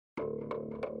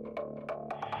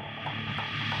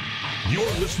You're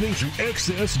listening to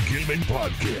Xsgaming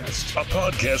Podcast, a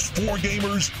podcast for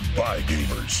gamers by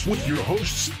gamers, with your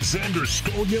hosts Xander,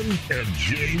 Skullion, and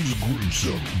James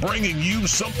Gruesome, bringing you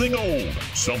something old,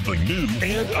 something new,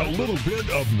 and a little bit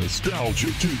of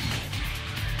nostalgia too.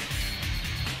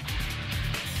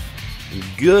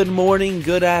 Good morning,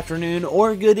 good afternoon,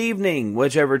 or good evening,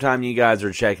 whichever time you guys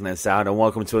are checking us out, and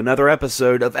welcome to another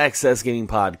episode of Xsgaming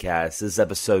Podcast. This is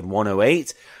episode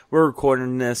 108. We're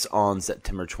recording this on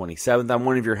September 27th. I'm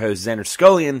one of your hosts, Xander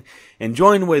Skullion, and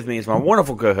joined with me is my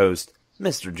wonderful co-host,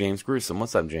 Mr. James Gruesome.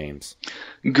 What's up, James?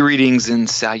 Greetings and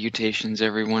salutations,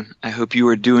 everyone. I hope you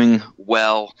are doing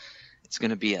well. It's going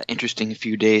to be an interesting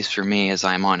few days for me as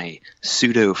I'm on a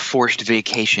pseudo-forced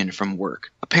vacation from work.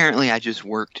 Apparently, I just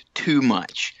worked too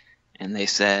much, and they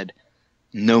said,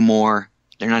 no more.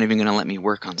 They're not even going to let me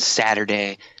work on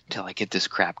Saturday until I get this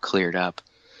crap cleared up.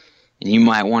 And you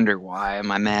might wonder, why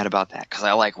am I mad about that? Because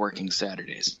I like working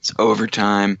Saturdays. It's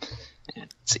overtime,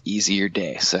 and it's an easier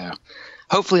day. So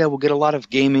hopefully I will get a lot of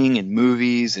gaming and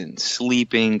movies and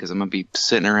sleeping, because I'm going to be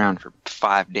sitting around for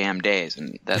 5 damn days.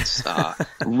 And that's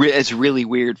it's really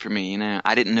weird for me. You know,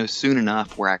 I didn't know soon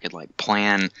enough where I could like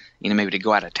plan, you know, maybe to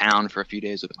go out of town for a few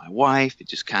days with my wife. It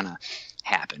just kind of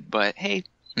happened. But hey,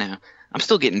 you know, I'm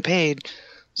still getting paid.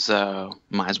 So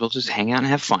might as well just hang out and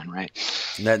have fun, right?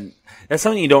 That's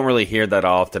something you don't really hear that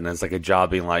often. It's like a job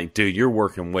being like, dude, you're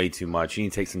working way too much. You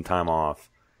need to take some time off.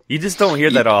 You just don't hear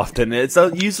that often. It's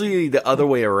usually the other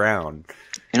way around.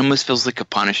 It almost feels like a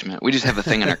punishment. We just have a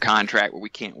thing in our contract where we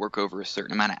can't work over a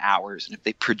certain amount of hours. And if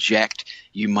they project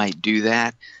you might do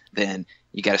that, then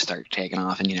you got to start taking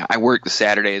off. And, you know, I work the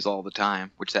Saturdays all the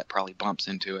time, which that probably bumps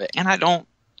into it. And I don't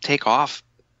take off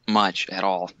much at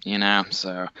all, you know,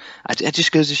 so it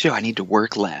just goes to show I need to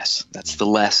work less. That's the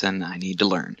lesson I need to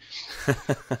learn.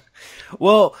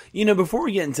 Well, you know, before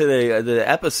we get into the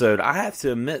episode, I have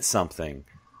to admit something.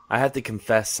 I have to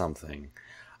confess something.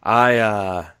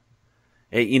 It's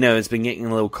been getting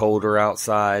a little colder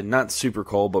outside. Not super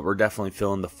cold, but we're definitely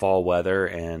feeling the fall weather.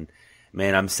 And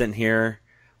man, I'm sitting here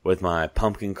with my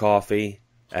pumpkin coffee.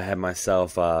 I had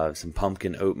myself some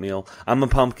pumpkin oatmeal. I'm a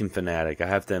pumpkin fanatic. I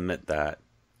have to admit that.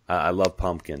 I love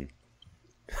pumpkin.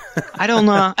 I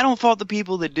don't fault the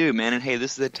people that do, man. And hey,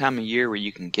 this is the time of year where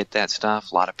you can get that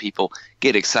stuff. A lot of people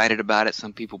get excited about it.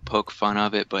 Some people poke fun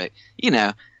of it, but you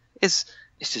know, it's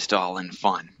just all in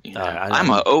fun. You know? I'm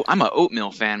a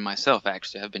oatmeal fan myself.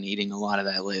 Actually, I've been eating a lot of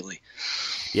that lately.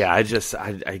 Yeah, I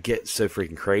get so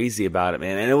freaking crazy about it,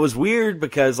 man. And it was weird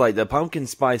because like the pumpkin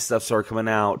spice stuff started coming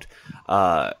out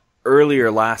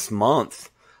earlier last month.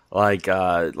 Like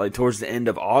towards the end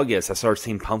of August, I started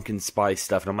seeing pumpkin spice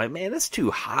stuff, and I'm like, man, that's too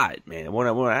hot, man. When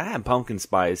I have pumpkin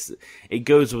spice, it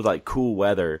goes with like cool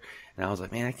weather, and I was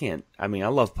like, man, I can't. I mean, I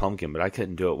love pumpkin, but I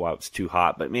couldn't do it while it was too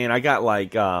hot. But man, I got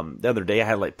like the other day, I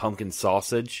had like pumpkin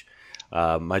sausage.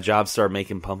 My job started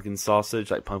making pumpkin sausage,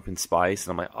 like pumpkin spice,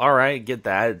 and I'm like, all right, get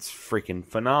that. It's freaking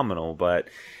phenomenal. But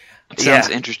it sounds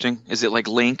interesting. Is it like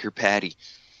Link or Patty?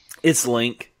 It's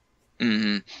Link.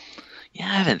 Mm-hmm. Yeah,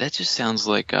 I haven't. That just sounds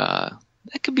like that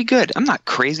could be good. I'm not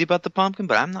crazy about the pumpkin,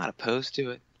 but I'm not opposed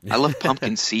to it. I love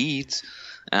pumpkin seeds.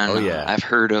 And, yeah. I've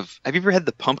heard of. Have you ever had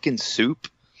the pumpkin soup?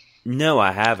 No,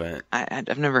 I haven't.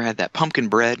 I've never had that. Pumpkin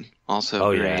bread,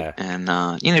 also great. Yeah. And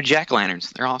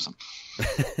jack-o'-lanterns, they're awesome.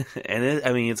 And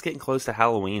it's getting close to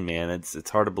Halloween, man. It's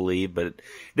hard to believe, but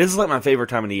this is like my favorite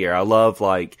time of the year. I love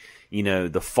like, you know,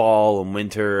 the fall and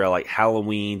winter. I like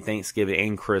Halloween, Thanksgiving,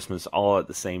 and Christmas all at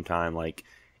the same time. Like,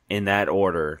 in that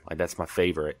order, like that's my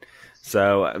favorite.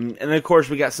 So, and of course,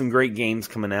 we got some great games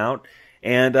coming out.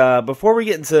 And before we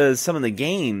get into some of the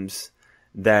games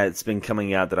that's been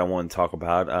coming out that I want to talk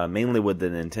about, mainly with the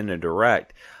Nintendo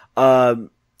Direct,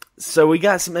 so we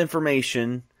got some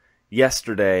information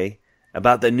yesterday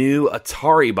about the new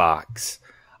Atari box.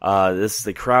 This is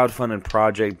the crowdfunded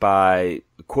project by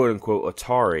quote-unquote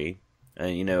Atari.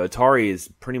 You know, Atari is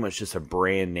pretty much just a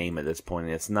brand name at this point.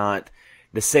 It's not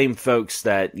the same folks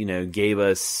that, you know, gave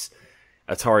us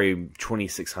Atari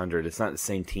 2600. It's not the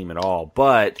same team at all,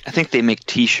 but I think they make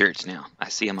T-shirts now. I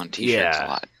see them on T-shirts a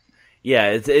lot. Yeah,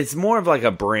 it's more of like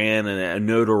a brand and a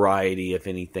notoriety, if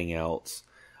anything else.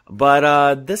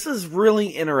 But this is really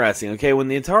interesting. Okay, when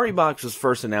the Atari box was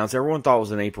first announced, everyone thought it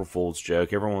was an April Fool's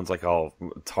joke. Everyone's like, "Oh,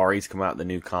 Atari's come out with the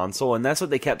new console," and that's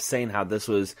what they kept saying. How this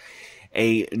was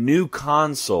a new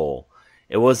console.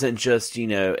 It wasn't just, you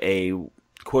know, a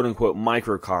quote-unquote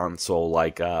micro console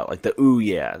like the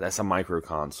Ouya. That's a micro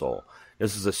console.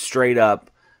 This was a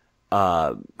straight-up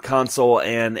console,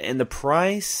 and the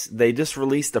price, they just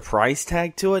released the price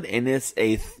tag to it, and it's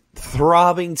a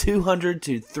throbbing $200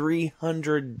 to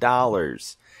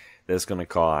 $300. that it's going to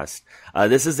cost.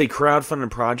 This is a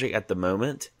crowdfunded project at the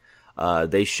moment.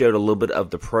 They showed a little bit of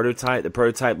the prototype. The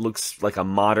prototype looks like a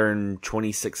modern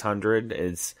 2600.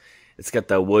 It's got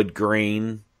the wood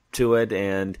grain to it,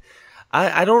 and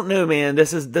I don't know, man.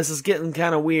 This is getting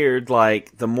kind of weird.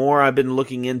 Like, the more I've been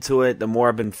looking into it, the more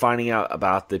I've been finding out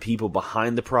about the people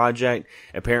behind the project.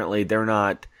 Apparently, they're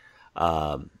not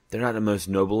the most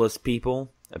noblest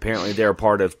people. Apparently, they're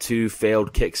part of 2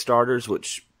 failed Kickstarters,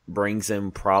 which brings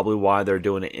in probably why they're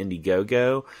doing an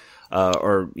Indiegogo.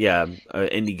 Indiegogo,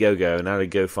 not a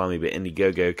GoFundMe, but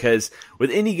Indiegogo. Because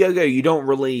with Indiegogo, you don't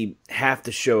really have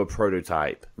to show a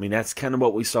prototype. I mean, that's kind of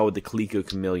what we saw with the Coleco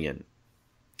Chameleon.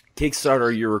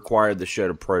 Kickstarter, you're required to show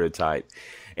the prototype.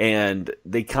 And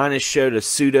they kind of showed a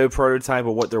pseudo prototype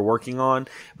of what they're working on.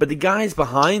 But the guys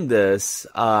behind this,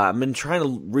 I've been trying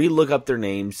to re-look up their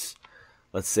names.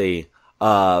 Let's see.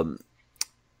 The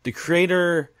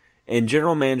creator and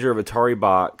general manager of Atari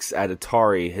Box at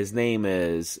Atari, his name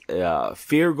is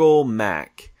Fergal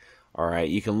Mack. All right,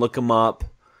 you can look him up.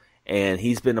 And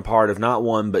he's been a part of not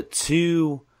 1, but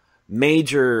 2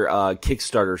 major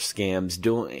Kickstarter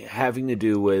scams having to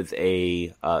do with a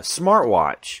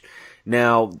smartwatch.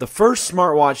 Now, the first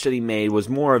smartwatch that he made was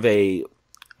more of a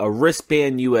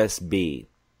wristband USB.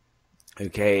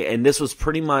 Okay, and this was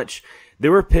pretty much, they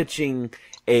were pitching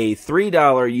a $3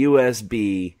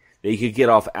 USB that you could get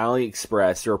off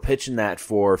AliExpress. They were pitching that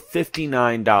for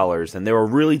 $59, and they were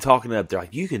really talking it up. They're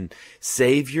like, you can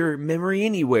save your memory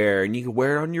anywhere, and you can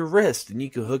wear it on your wrist, and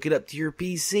you can hook it up to your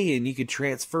PC, and you could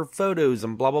transfer photos,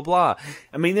 and blah, blah, blah.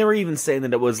 I mean, they were even saying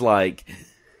that it was like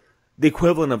the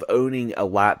equivalent of owning a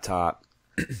laptop.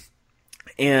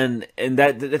 and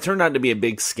that turned out to be a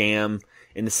big scam,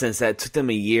 in the sense that it took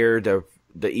them a year to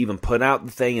even put out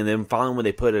the thing, and then finally when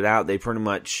they put it out, they pretty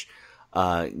much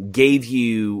gave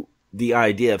you the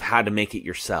idea of how to make it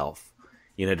yourself.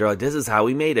 You know, they're like, this is how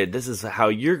we made it. This is how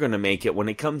you're going to make it when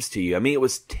it comes to you. I mean, it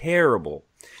was terrible.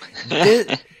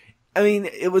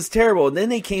 It was terrible. And then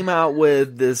they came out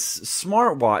with this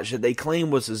smartwatch that they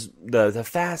claimed was the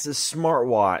fastest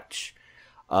smartwatch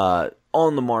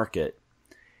on the market.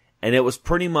 And it was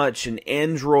pretty much an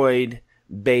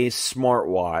Android-based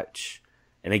smartwatch.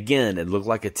 And again, it looked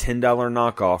like a $10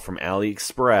 knockoff from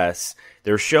AliExpress.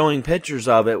 They're showing pictures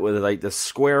of it with like the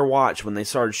square watch. When they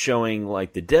started showing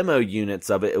like the demo units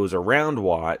of it, it was a round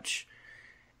watch.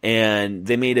 And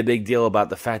they made a big deal about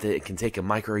the fact that it can take a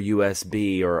micro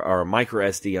USB or a micro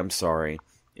SD,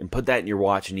 and put that in your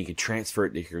watch, and you can transfer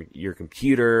it to your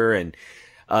computer. And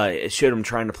it showed them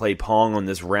trying to play Pong on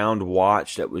this round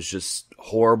watch that was just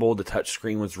horrible. The touch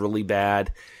screen was really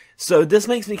bad. So this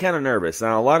makes me kind of nervous.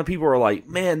 Now, a lot of people are like,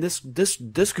 man, this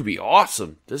could be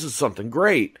awesome. This is something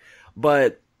great.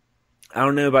 But I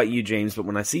don't know about you, James, but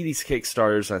when I see these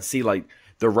Kickstarters, I see like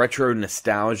the retro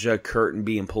nostalgia curtain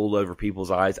being pulled over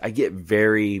people's eyes, I get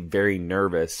very, very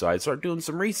nervous. So I start doing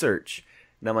some research.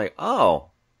 And I'm like, oh,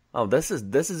 this is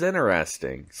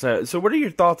interesting. So what are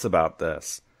your thoughts about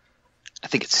this? I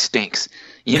think it stinks.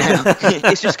 You know,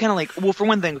 it's just kind of like, well, for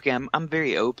one thing, okay, I'm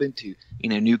very open to,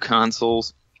 new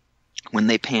consoles when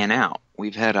they pan out.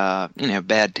 We've had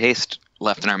bad taste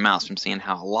left in our mouths from seeing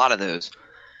how a lot of those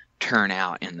turn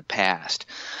out in the past.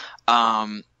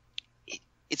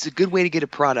 It's a good way to get a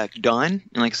product done,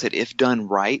 and like I said, if done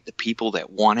right, the people that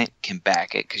want it can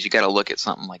back it, because you got to look at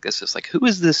something like this. It's like, who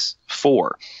is this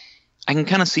for? I can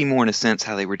kind of see more in a sense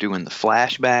how they were doing the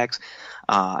flashbacks.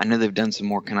 I know they've done some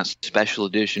more kind of special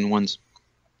edition ones.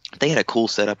 They had a cool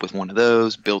setup with one of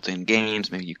those, built-in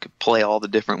games. Maybe you could play all the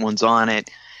different ones on it.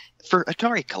 For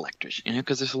Atari collectors,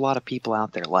 because there's a lot of people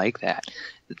out there like that.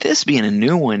 This being a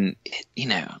new one,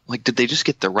 like, did they just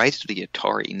get the rights to the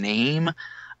Atari name?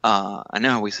 I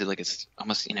know we say like it's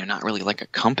almost, not really like a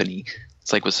company.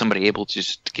 It's like, was somebody able to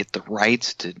just get the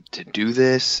rights to do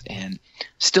this, and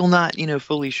still not,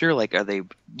 fully sure? Like, are they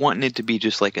wanting it to be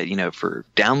just like a, for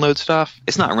download stuff?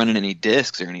 It's not running any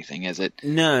discs or anything, is it?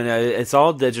 No, it's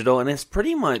all digital, and it's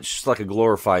pretty much like a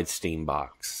glorified Steam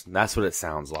box. That's what it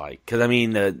sounds like. Because,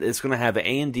 it's going to have an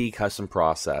AMD custom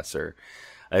processor.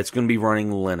 It's going to be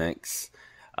running Linux.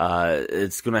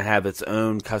 It's going to have its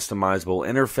own customizable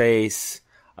interface.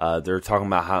 They're talking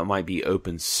about how it might be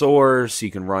open source.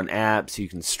 You can run apps, you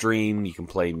can stream, you can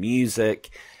play music.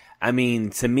 To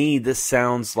me, this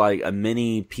sounds like a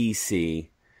mini PC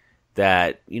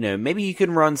that, maybe you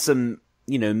can run some,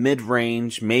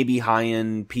 mid-range, maybe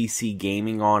high-end PC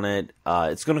gaming on it.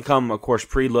 It's going to come, of course,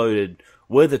 preloaded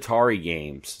with Atari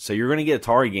games. So you're going to get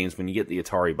Atari games when you get the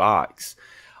Atari box.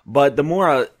 But the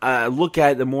more I look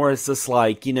at it, the more it's just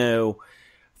like,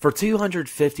 for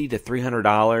 $250 to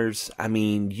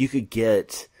 $300, you could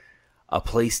get a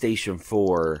PlayStation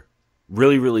 4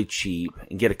 really, really cheap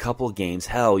and get a couple of games.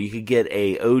 Hell, you could get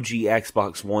a OG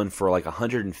Xbox One for like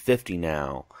 $150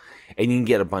 now, and you can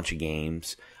get a bunch of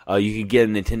games. You could get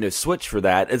a Nintendo Switch for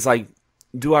that. It's like,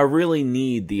 do I really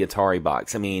need the Atari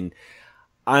box? I mean,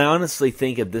 I honestly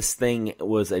think if this thing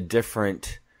was a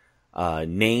different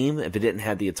name, if it didn't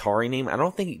have the Atari name, I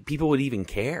don't think people would even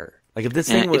care. Like if this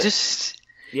thing was,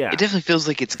 it definitely feels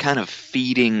like it's kind of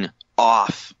feeding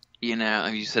off. You know,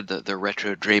 you said the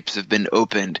retro drapes have been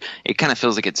opened. It kind of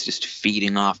feels like it's just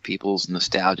feeding off people's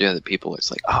nostalgia. That people, it's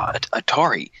like, oh,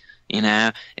 Atari. You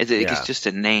know, it's just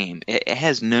a name. It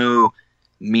has no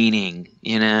meaning.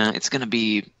 You know, it's gonna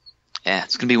be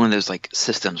one of those like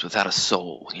systems without a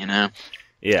soul. You know.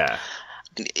 Yeah.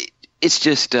 It's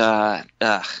just yeah.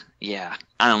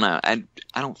 I don't know. I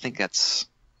don't think that's.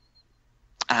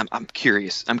 I'm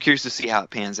curious. I'm curious to see how it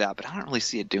pans out, but I don't really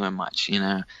see it doing much. You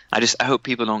know, I hope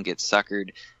people don't get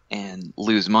suckered and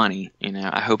lose money. You know,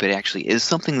 I hope it actually is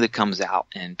something that comes out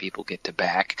and people get to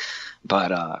back.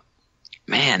 But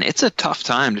man, it's a tough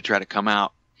time to try to come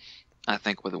out. I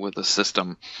think with a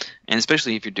system, and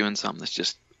especially if you're doing something that's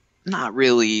just not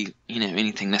really, you know,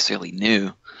 anything necessarily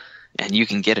new, and you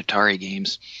can get Atari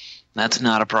games. That's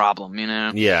not a problem, you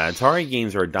know. Yeah, Atari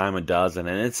games are a dime a dozen,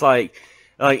 and it's like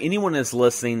anyone that's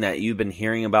listening that you've been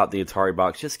hearing about the Atari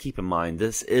box, just keep in mind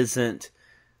this isn't,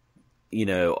 you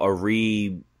know, a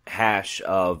rehash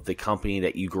of the company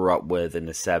that you grew up with in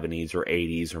the 70s or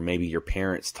 80s, or maybe your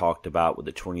parents talked about with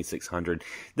the 2600.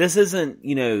 This isn't,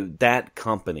 you know, that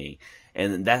company.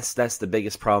 And that's the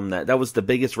biggest problem. That was the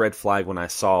biggest red flag when I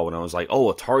was like,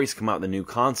 oh, Atari's come out with a new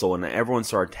console, and everyone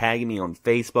started tagging me on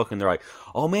Facebook, and they're like,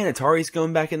 oh man, Atari's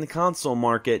going back in the console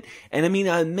market. And I mean,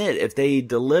 I admit, if they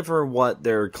deliver what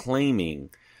they're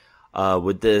claiming,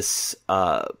 with this,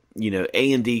 you know,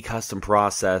 AMD custom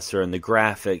processor and the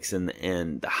graphics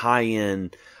and the high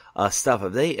end, stuff,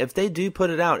 if they do put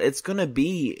it out, it's gonna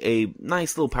be a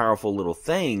nice little powerful little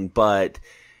thing, but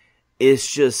it's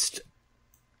just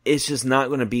not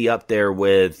going to be up there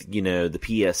with, you know, the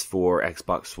PS4,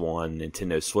 Xbox One,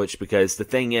 Nintendo Switch, because the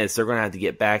thing is, they're going to have to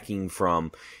get backing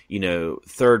from, you know,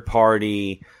 third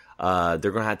party. They're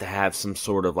going to have some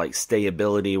sort of like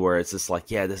stability where it's just like,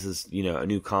 yeah, this is, you know, a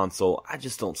new console. I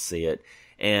just don't see it.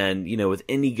 And, you know, with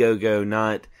Indiegogo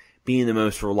not being the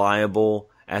most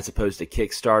reliable as opposed to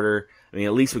Kickstarter, I mean,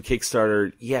 at least with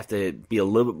Kickstarter, you have to be a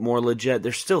little bit more legit.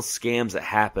 There's still scams that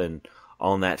happen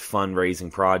on that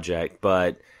fundraising project,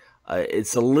 but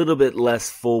it's a little bit less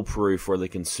foolproof for the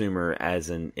consumer as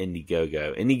in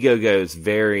Indiegogo. Indiegogo is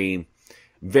very,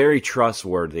 very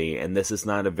trustworthy, and this is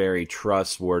not a very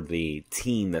trustworthy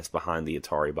team that's behind the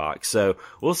Atari box. So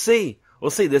we'll see.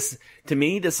 We'll see. This, to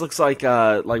me, this looks like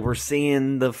we're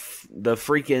seeing the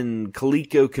freaking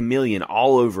Coleco Chameleon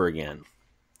all over again,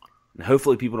 and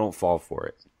hopefully people don't fall for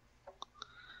it.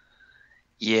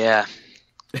 Yeah.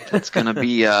 That's going to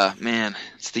be, man,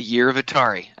 it's the year of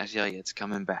Atari. I tell you, it's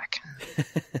coming back.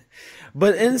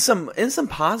 But in some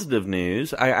positive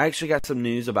news, I actually got some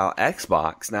news about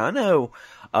Xbox. Now, I know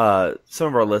some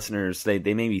of our listeners, they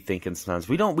may be thinking sometimes,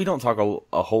 we don't talk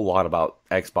a whole lot about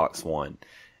Xbox One.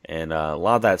 And a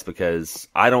lot of that's because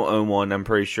I don't own one. I'm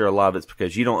pretty sure a lot of it's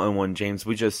because you don't own one, James.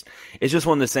 It's just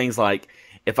one of those things like,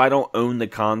 if I don't own the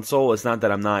console, it's not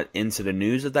that I'm not into the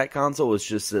news of that console. It's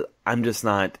just that I'm just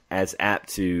not as apt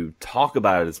to talk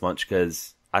about it as much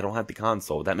because I don't have the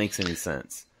console. If that makes any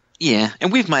sense. Yeah,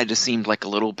 and we might have seemed like a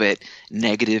little bit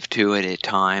negative to it at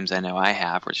times. I know I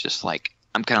have, where it's just like,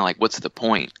 I'm kind of like, what's the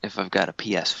point if I've got a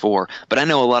PS4? But I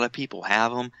know a lot of people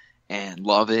have them and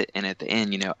love it. And at the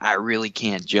end, you know, I really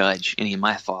can't judge. Any of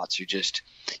my thoughts are just,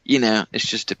 you know, it's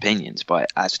just opinions. But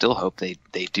I still hope they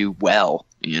do well,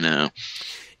 you know.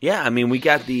 Yeah, I mean, we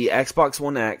got the Xbox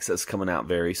One X that's coming out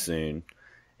very soon.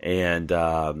 And,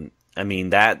 I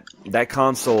mean, that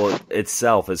console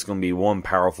itself is going to be one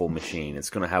powerful machine. It's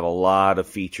going to have a lot of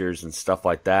features and stuff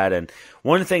like that. And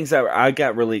one of the things that I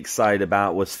got really excited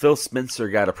about was Phil Spencer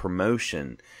got a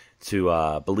promotion to,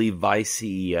 I believe, Vice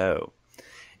CEO.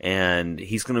 And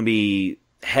he's going to be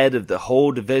head of the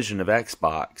whole division of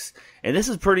Xbox. And this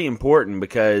is pretty important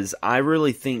because I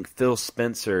really think Phil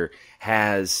Spencer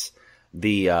has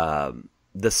the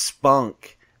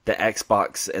spunk the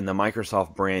Xbox and the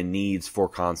Microsoft brand needs for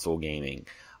console gaming.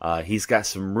 He's got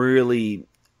some really,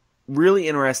 really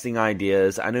interesting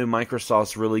ideas. I know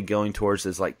Microsoft's really going towards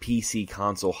this like PC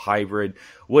console hybrid,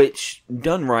 which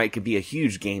done right could be a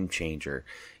huge game changer.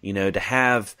 You know, to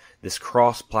have this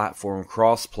cross-platform,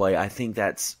 cross-play, I think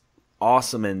that's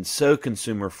awesome and so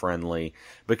consumer friendly.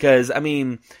 Because, I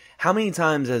mean, how many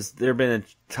times has there been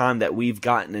a time that we've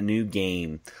gotten a new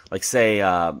game, like say,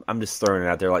 I'm just throwing it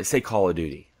out there, like say Call of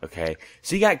Duty. Okay,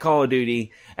 so you got Call of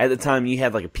Duty. At the time, you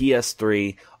had like a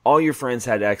PS3. All your friends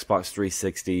had Xbox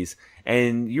 360s,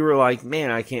 and you were like, man,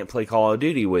 I can't play Call of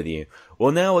Duty with you.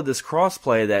 Well, now with this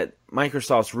crossplay that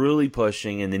Microsoft's really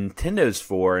pushing, and Nintendo's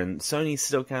for, and Sony's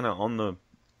still kind of on the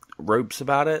ropes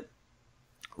about it.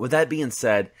 With that being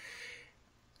said,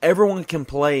 everyone can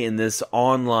play in this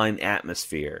online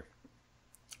atmosphere,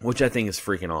 which I think is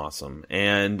freaking awesome.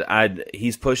 And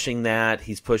he's pushing that.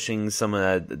 He's pushing some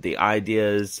of the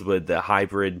ideas with the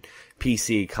hybrid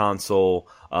PC console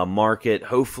market.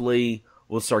 Hopefully,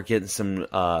 we'll start getting some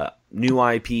new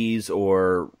IPs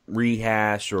or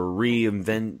rehash or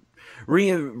reinnovation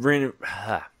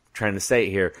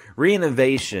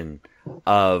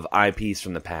of IPs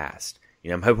from the past.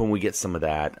 I'm hoping we get some of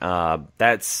that.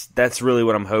 That's really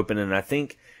what I'm hoping, and I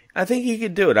think he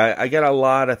could do it. I got a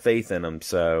lot of faith in him,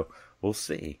 so we'll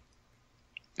see.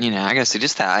 I gotta say,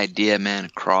 just that idea, man,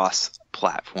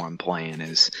 cross-platform playing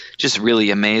is just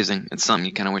really amazing. It's something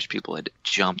you kind of wish people had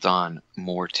jumped on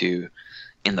more to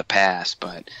in the past,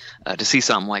 but to see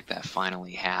something like that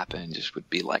finally happen just would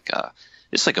be like a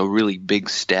really big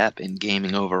step in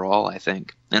gaming overall, I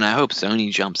think. And I hope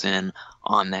Sony jumps in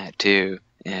on that too.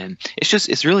 And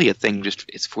it's really a thing.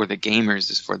 It's for the gamers,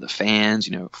 it's for the fans,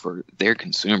 for their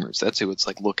consumers. That's who it's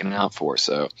like looking out for.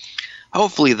 So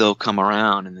hopefully they'll come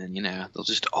around, and then they'll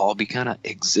just all be kind of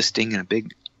existing in a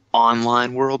big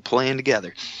online world playing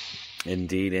together.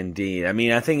 Indeed. I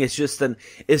mean, I think it's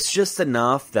just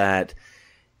enough that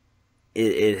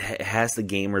it has the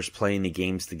gamers playing the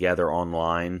games together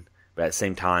online, but at the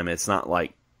same time, it's not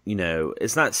like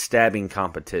it's not stabbing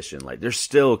competition. Like, there's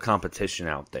still competition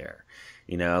out there.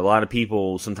 A lot of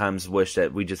people sometimes wish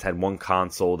that we just had one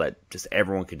console that just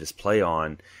everyone could just play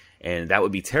on, and that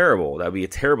would be terrible. That would be a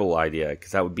terrible idea,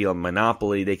 because that would be a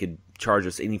monopoly. They could charge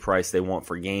us any price they want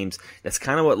for games. That's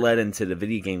kind of what led into the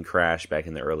video game crash back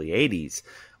in the early 80s,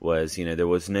 was, there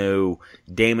was no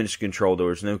damage control. There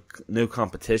was no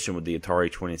competition with the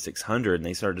Atari 2600, and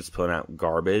they started just putting out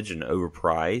garbage and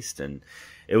overpriced, and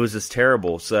it was just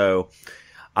terrible. So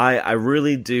I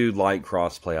really do like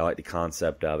crossplay. I like the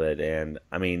concept of it, and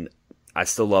I mean, I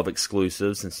still love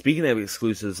exclusives. And speaking of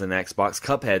exclusives in Xbox,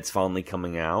 Cuphead's finally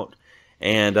coming out,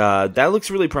 and that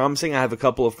looks really promising. I have a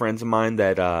couple of friends of mine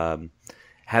that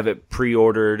have it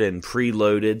pre-ordered and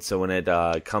preloaded, so when it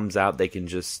comes out, they can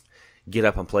just get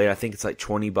up and play it. I think it's like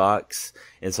 $20.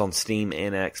 It's on Steam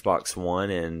and Xbox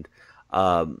One, and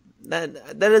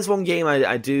that is one game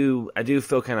I do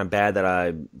feel kind of bad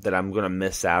that I'm going to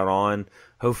miss out on.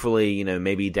 Hopefully,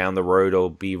 maybe down the road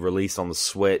it'll be released on the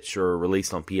Switch or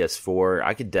released on PS4.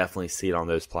 I could definitely see it on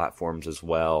those platforms as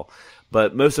well.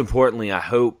 But most importantly, I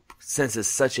hope, since it's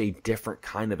such a different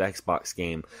kind of Xbox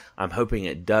game, I'm hoping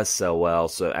it does sell well.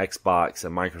 So Xbox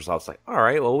and Microsoft's like, all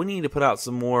right, well, we need to put out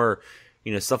some more,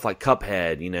 stuff like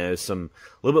Cuphead, some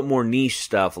a little bit more niche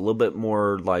stuff, a little bit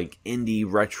more like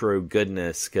indie retro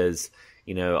goodness, because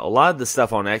a lot of the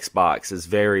stuff on Xbox is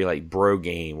very like bro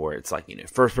game, where it's like,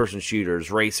 first person shooters,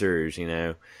 racers,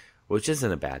 which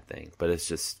isn't a bad thing, but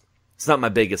it's not my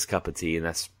biggest cup of tea, and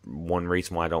that's one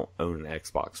reason why I don't own an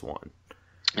Xbox One.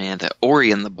 And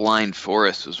Ori and the Blind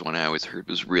Forest was one I always heard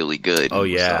was really good. Oh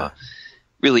yeah, was,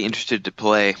 really interested to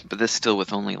play, but this still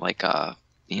with only like a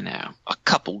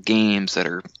couple games that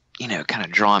are kind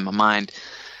of drawing my mind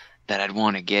that I'd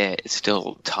want to get. It's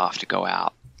still tough to go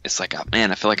out. It's like,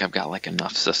 man, I feel like I've got like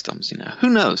enough systems,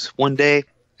 Who knows? One day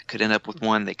I could end up with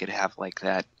one. They could have like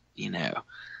that,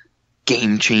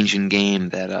 game-changing game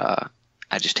that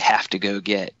I just have to go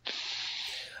get.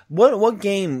 What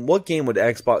game would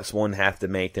Xbox One have to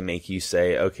make you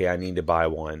say, okay, I need to buy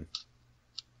one?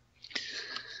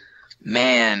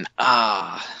 Man,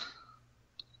 that's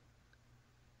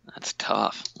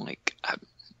tough. Like,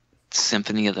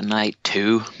 Symphony of the Night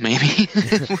 2, maybe.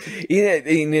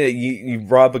 You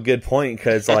brought up a good point,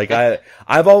 because like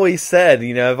I've always said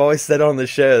on the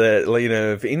show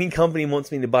that if any company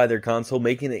wants me to buy their console,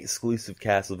 make an exclusive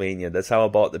Castlevania. That's how I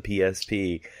bought the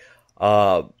PSP.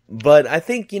 But I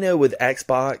think with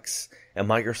Xbox and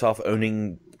Microsoft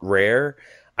owning Rare,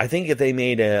 I think if they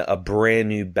made a brand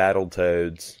new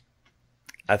Battletoads,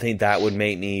 I think that would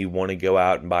make me want to go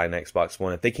out and buy an Xbox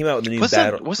One. If they came out with a new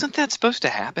wasn't that supposed to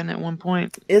happen at one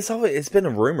point? It's been a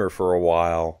rumor for a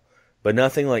while, but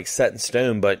nothing like set in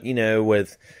stone. But maybe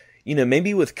with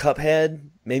Cuphead,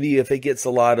 maybe if it gets a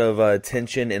lot of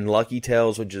attention, and Lucky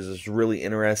Tales, which is this really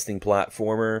interesting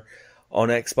platformer on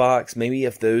Xbox, maybe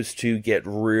if those two get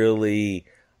really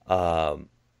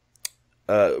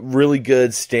really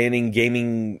good standing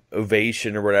gaming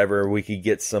ovation or whatever, we could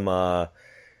get some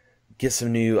get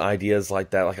some new ideas like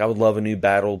that. Like, I would love a new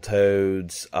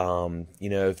Battletoads.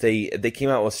 If they came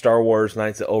out with Star Wars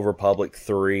Knights of the Old Republic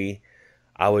 3,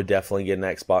 I would definitely get an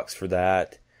Xbox for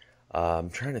that. I'm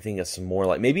trying to think of some more,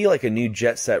 like maybe like a new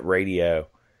Jet Set Radio,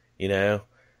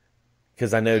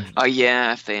 because I know. Oh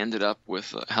yeah, if they ended up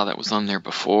with how that was on there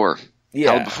before.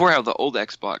 Yeah. How the old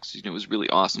Xbox, it was really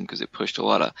awesome because it pushed a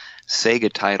lot of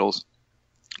Sega titles,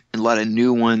 a lot of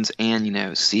new ones,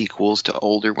 and sequels to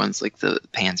older ones like the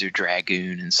Panzer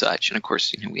Dragoon and such. And of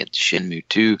course, we had Shenmue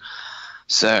 2.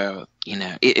 So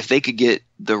if they could get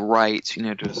the rights,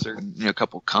 to a certain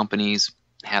couple companies,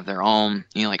 have their own,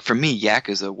 like for me,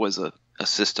 Yakuza was a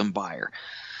system buyer.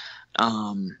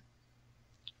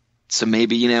 So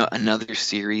maybe another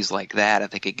series like that,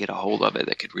 if they could get a hold of it,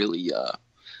 that could really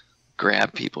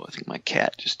grab people. I think my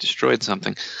cat just destroyed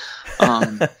something.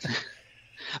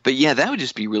 But yeah, that would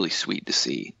just be really sweet to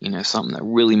see, something that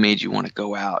really made you want to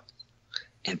go out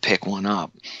and pick one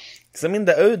up. Because,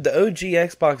 the OG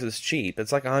Xbox is cheap.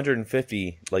 It's like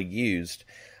 $150, like, used.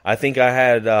 I think I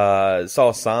had saw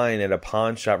a sign at a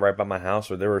pawn shop right by my house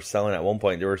where they were selling, at one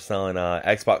point,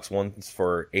 Xbox Ones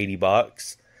for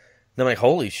 $80. And I'm like,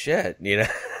 holy shit,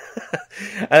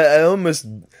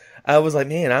 I was like,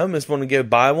 man, I almost want to go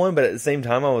buy one, but at the same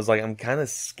time, I was like, I'm kind of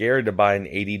scared to buy an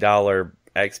 $80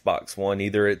 Xbox One.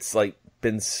 Either it's like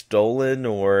been stolen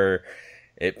or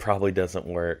it probably doesn't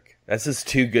work. That's just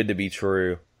too good to be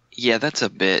true. Yeah, that's a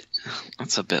bit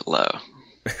low.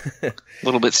 A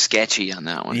little bit sketchy on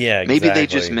that one. Yeah, exactly. Maybe they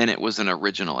just meant it was an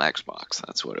original Xbox.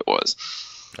 That's what it was.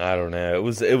 I don't know.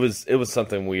 It was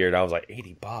something weird. I was like,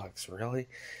 $80, really?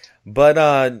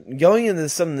 But going into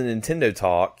some of the Nintendo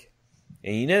talk,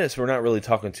 and you notice we're not really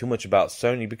talking too much about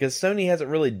Sony because Sony hasn't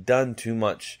really done too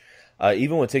much.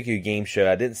 Even with Tokyo Game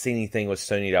Show, I didn't see anything with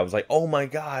Sony that I was like, oh my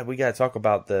god, we gotta talk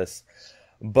about this.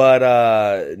 But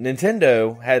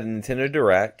Nintendo had a Nintendo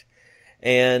Direct,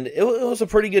 and it was a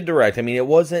pretty good Direct. It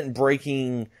wasn't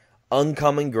breaking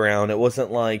uncommon ground. It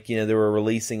wasn't like, they were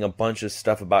releasing a bunch of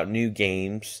stuff about new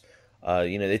games.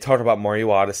 They talked about Mario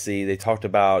Odyssey. They talked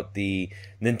about the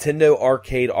Nintendo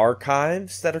Arcade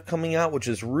Archives that are coming out, which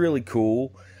is really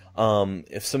cool.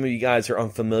 If some of you guys are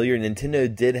unfamiliar,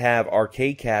 Nintendo did have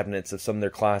arcade cabinets of some of their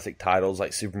classic titles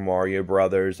like Super Mario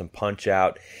Brothers and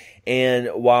Punch-Out! And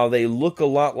while they look a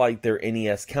lot like their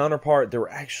NES counterpart, they're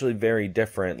actually very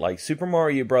different. Like Super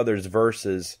Mario Brothers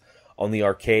Versus on the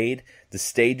arcade, the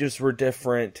stages were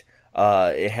different.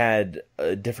 It had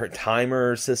a different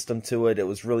timer system to it. It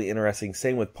was really interesting.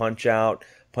 Same with Punch-Out!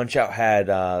 Punch-Out! Had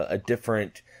a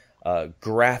different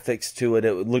graphics to it.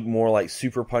 It would look more like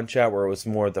Super Punch-Out!, where it was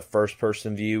more the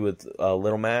first-person view with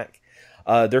Little Mac.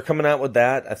 They're coming out with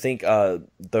that. I think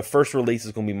the first release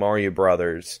is going to be Mario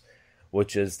Brothers,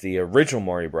 which is the original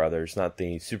Mario Brothers, not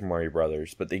the Super Mario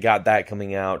Brothers. But they got that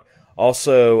coming out.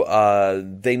 Also,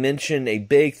 they mentioned a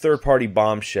big third-party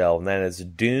bombshell, and that is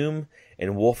Doom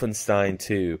and Wolfenstein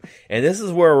 2. And this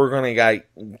is where we're going to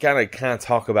kind of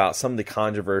talk about some of the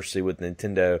controversy with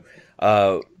Nintendo.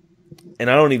 And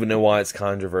I don't even know why it's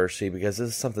controversy, because this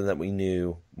is something that we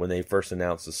knew when they first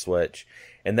announced the Switch.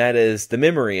 And that is the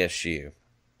memory issue.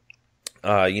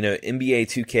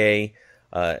 NBA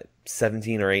 2K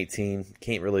 17 or 18,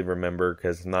 can't really remember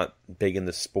because I'm not big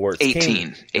into sports.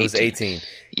 18. It was 18.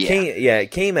 Yeah.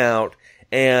 It came out,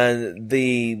 and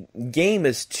the game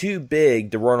is too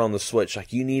big to run on the Switch.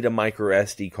 Like, you need a micro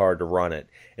SD card to run it.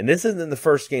 And this isn't the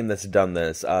first game that's done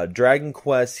this. Dragon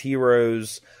Quest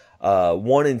Heroes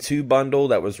 1 and 2 bundle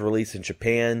that was released in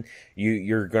Japan,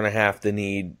 you're going to have to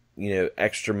need,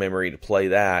 extra memory to play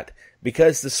that,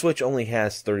 because the Switch only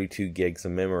has 32 gigs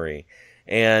of memory.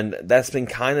 And that's been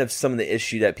kind of some of the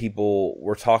issue that people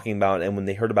were talking about. And when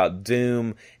they heard about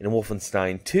Doom and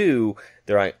Wolfenstein 2,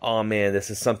 they're like, oh man, this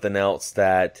is something else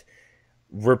that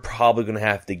we're probably going to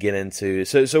have to get into.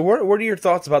 So what are your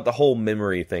thoughts about the whole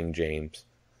memory thing, James?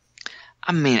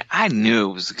 I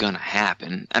knew it was going to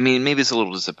happen. Maybe it's a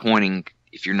little disappointing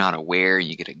if you're not aware and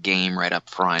you get a game right up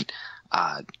front.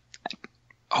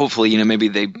 Hopefully, maybe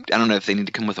I don't know if they need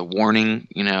to come with a warning,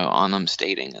 on them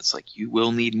stating it's like, you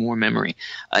will need more memory.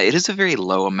 It is a very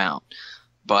low amount,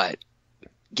 but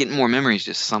getting more memory is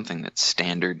just something that's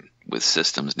standard with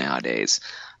systems nowadays.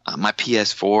 My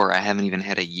PS4, I haven't even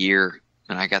had a year,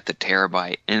 and I got the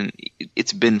terabyte, and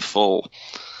it's been full.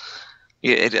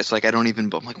 It's like I'm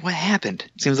like, what happened?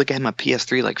 It seems like I had my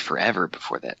PS3 like forever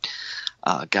before that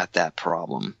got that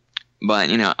problem.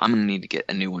 But, I'm going to need to get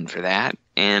a new one for that.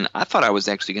 And I thought I was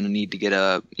actually going to need to get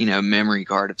a, memory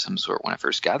card of some sort when I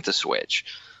first got the Switch.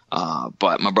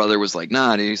 But my brother was like,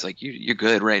 nah, dude. He's like, you're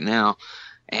good right now.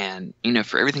 And,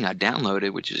 for everything I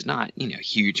downloaded, which is not,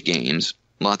 huge games,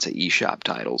 lots of eShop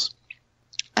titles,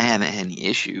 I haven't had any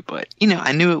issue, but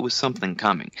I knew it was something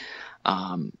coming.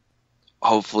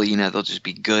 Hopefully, they'll just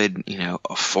be good,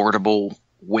 affordable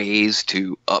ways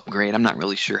to upgrade. I'm not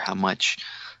really sure how much,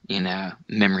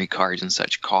 memory cards and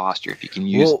such cost, or if you can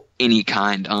use any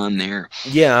kind on there.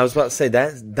 Yeah, I was about to say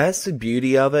that's the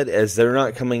beauty of it, is they're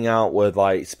not coming out with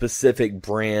like specific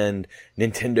brand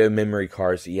Nintendo memory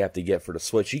cards that you have to get for the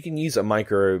Switch. You can use a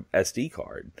micro SD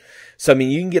card. So I mean,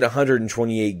 you can get a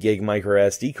 128 gig micro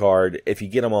SD card if you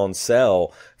get them on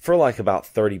sale for like about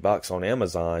 $30 on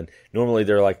Amazon. Normally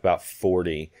they're like about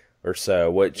 40 or so,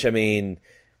 which I mean,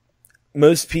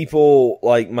 most people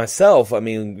like myself, I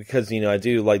mean, because, I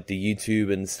do like the YouTube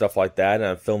and stuff like that, and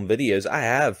I film videos, I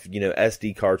have,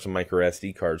 SD cards and micro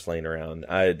SD cards laying around.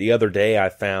 The other day I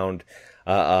found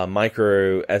a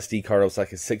micro SD card that was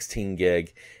like a 16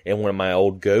 gig in one of my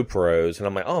old GoPros, and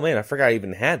I'm like, oh man, I forgot I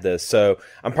even had this. So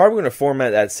I'm probably going to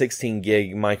format that 16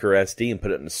 gig micro SD and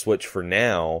put it in the Switch for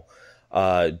now,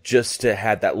 just to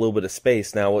have that little bit of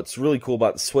space. Now, what's really cool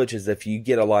about the Switch is if you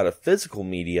get a lot of physical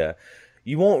media,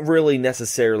 you won't really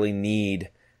necessarily need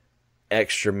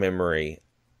extra memory,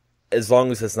 as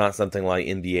long as it's not something like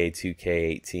NBA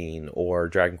 2K18 or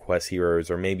Dragon Quest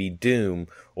Heroes or maybe Doom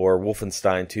or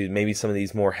Wolfenstein 2, maybe some of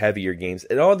these more heavier games.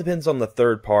 It all depends on the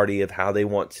third party of how they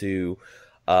want to,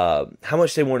 how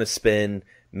much they want to spend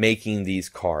making these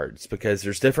cards, because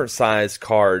there's different size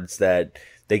cards that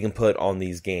they can put on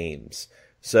these games.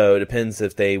 So it depends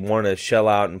if they want to shell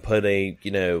out and put a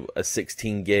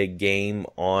 16 gig game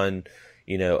on,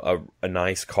 a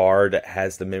nice card that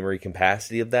has the memory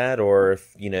capacity of that, or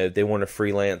if, they want to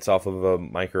freelance off of a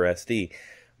micro SD.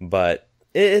 But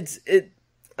it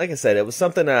like I said, it was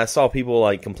something that I saw people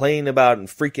like complaining about and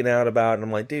freaking out about, and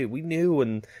I'm like, dude, we knew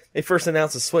when they first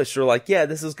announced the Switch, they're like, yeah,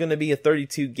 this is going to be a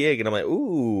 32 gig, and I'm like,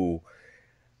 ooh.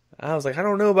 I was like, I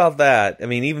don't know about that. I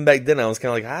mean, even back then I was kind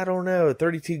of like, I don't know,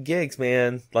 32 gigs,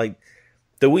 man. Like,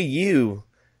 the Wii U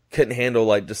couldn't handle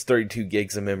like just 32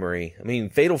 gigs of memory. I mean,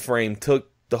 Fatal Frame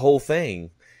took the whole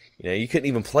thing. You couldn't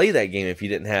even play that game if you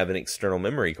didn't have an external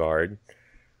memory card.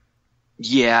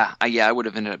 Yeah, I would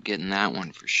have ended up getting that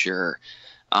one for sure.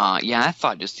 I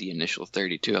thought just the initial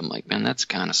 32, I'm like, man, that's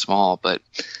kind of small, but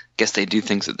I guess they do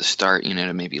things at the start,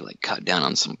 to maybe like cut down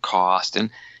on some cost.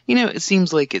 And, it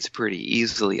seems like it's pretty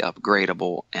easily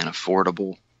upgradable and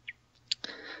affordable.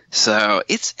 So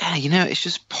it's, it's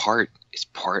just part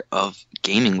of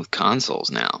gaming with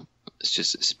consoles now.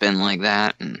 It's been like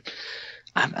that, and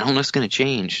I don't know if it's going to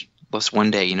change. Unless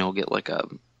one day, we'll get like a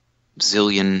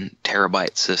zillion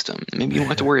terabyte system. Maybe you won't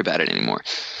have to worry about it anymore.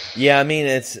 Yeah, I mean,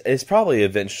 it's probably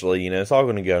eventually, it's all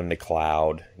going to go into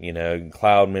cloud.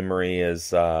 Cloud memory is,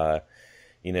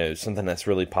 something that's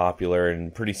really popular,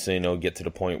 and pretty soon it'll get to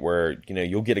the point where,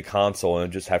 you'll get a console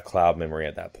and just have cloud memory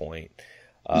at that point.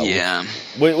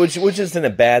 Which isn't a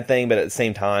bad thing, but at the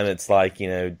same time, it's like,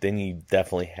 then you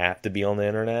definitely have to be on the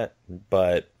internet.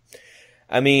 But,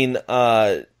 I mean,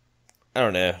 I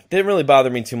don't know. It didn't really bother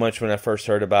me too much when I first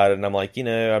heard about it, and I'm like,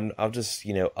 I'll just,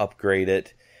 upgrade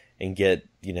it and get,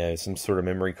 some sort of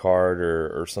memory card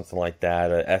or something like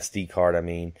that, a SD card, I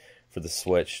mean, for the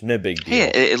Switch. No big deal.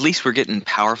 Hey, at least we're getting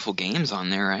powerful games on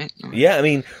there, right? Yeah, I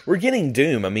mean, we're getting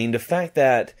Doom. I mean, the fact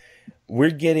that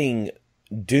we're getting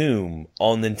Doom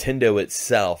on Nintendo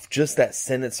itself, just that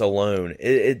sentence alone,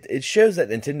 it shows that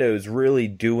Nintendo is really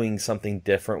doing something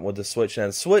different with the Switch. Now,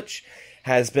 the Switch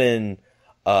has been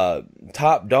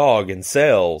top dog in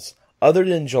sales other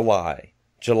than July.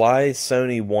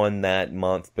 Sony won that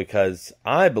month because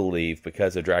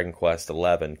of Dragon Quest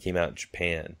XI came out in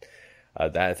Japan.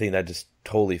 I think that just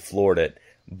totally floored it.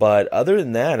 But other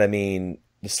than that, I mean,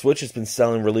 the Switch has been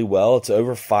selling really well. It's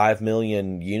over 5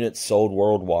 million units sold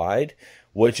worldwide,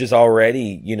 which is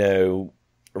already,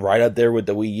 right up there with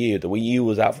the Wii U. The Wii U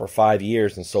was out for 5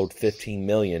 years and sold 15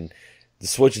 million. The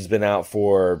Switch has been out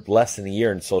for less than a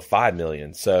year and sold 5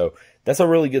 million. So that's a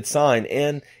really good sign.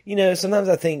 And, sometimes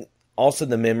I think also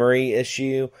the memory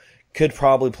issue could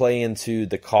probably play into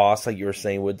the cost, like you were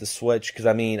saying, with the Switch. Because,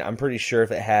 I mean, I'm pretty sure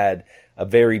if it had a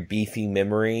very beefy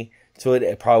memory to it,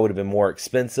 it probably would have been more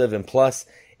expensive. And plus,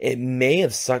 it may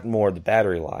have sucked more of the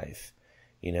battery life.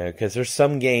 Because there's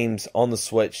some games on the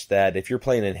Switch that if you're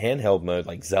playing in handheld mode,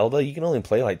 like Zelda, you can only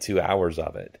play like 2 hours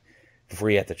of it before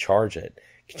you have to charge it.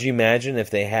 Could you imagine if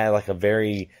they had like a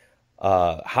very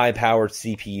high-powered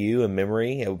CPU and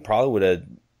memory? It'd probably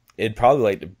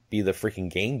like to be the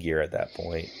freaking Game Gear at that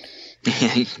point.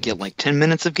 Yeah, you can get like 10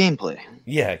 minutes of gameplay.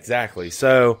 Yeah, exactly.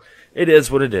 So it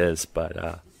is what it is. But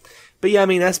yeah, I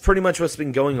mean, that's pretty much what's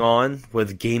been going on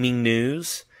with gaming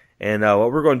news. And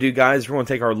what we're going to do, guys, we're going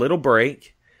to take our little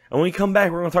break. And when we come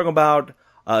back, we're going to talk about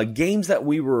games that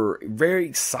we were very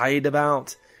excited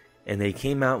about and they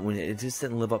came out when it just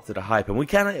didn't live up to the hype. And we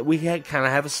kind of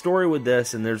have a story with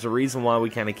this, and there's a reason why we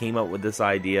kind of came up with this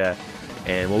idea,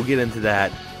 and we'll get into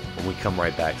that when we come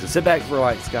right back. So sit back,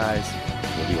 relax, guys.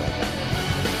 We'll be right back.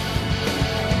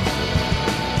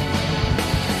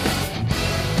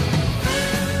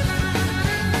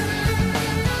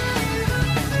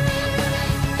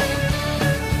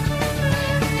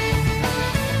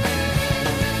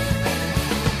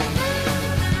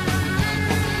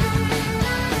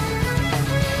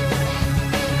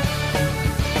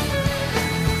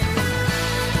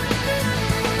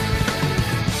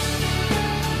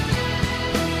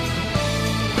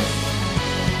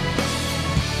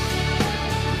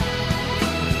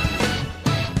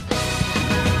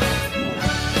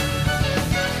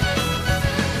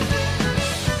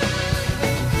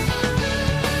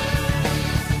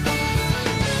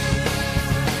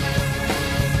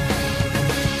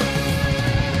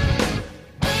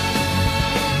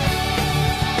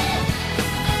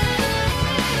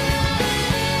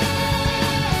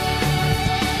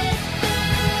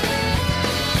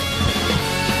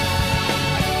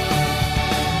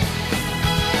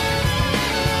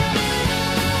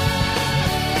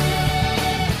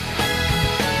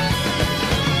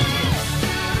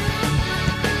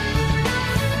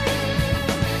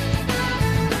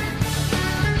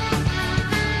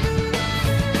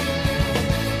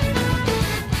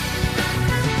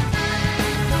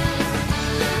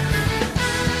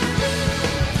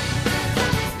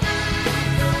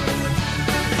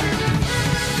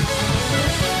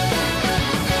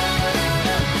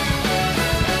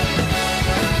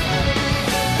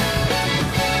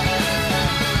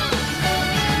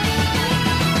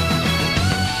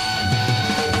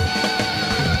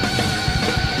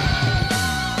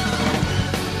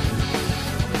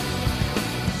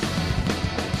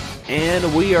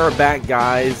 And we are back,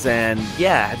 guys, and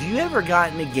yeah, have you ever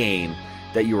gotten a game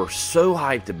that you were so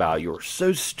hyped about, you were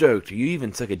so stoked, or you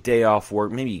even took a day off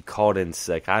work, maybe you called in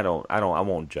sick, I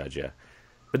won't judge you.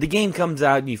 But the game comes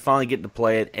out and you finally get to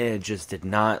play it, and it just did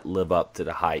not live up to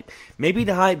the hype. Maybe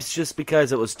the hype's just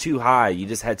because it was too high, you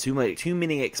just had too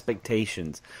many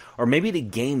expectations, or maybe the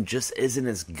game just isn't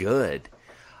as good.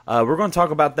 We're going to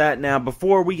talk about that now.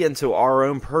 Before we get into our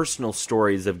own personal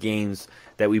stories of games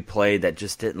that we played that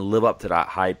just didn't live up to that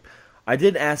hype, I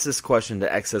did ask this question to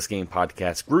Xsgaming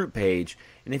Podcast group page,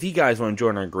 and if you guys want to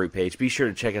join our group page, be sure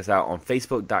to check us out on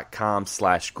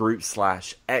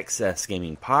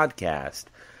facebook.com/group/Xsgaming Podcast.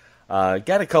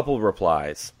 Got a couple of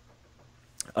replies.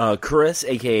 Chris,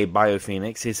 aka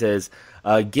BioPhoenix, he says,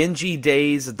 Genji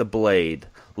Days of the Blade.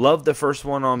 Loved the first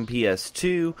one on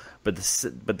PS2, but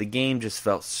the game just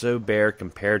felt so bare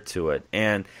compared to it.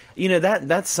 And, you know,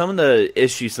 that's some of the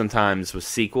issues sometimes with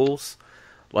sequels.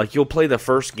 Like, you'll play the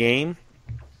first game,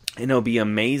 and it'll be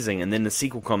amazing, and then the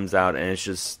sequel comes out, and it's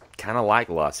just kind of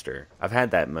lackluster. I've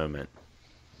had that moment.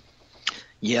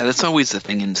 Yeah, that's always the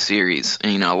thing in series.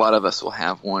 And, you know, a lot of us will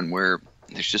have one where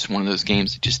there's just one of those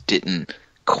games that just didn't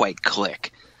quite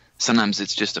click. Sometimes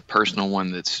it's just a personal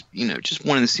one that's, you know, just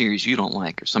one in the series you don't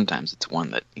like, or sometimes it's one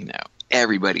that, you know,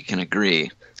 everybody can agree,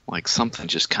 like something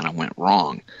just kind of went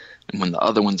wrong. And when the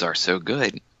other ones are so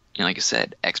good, you know, like I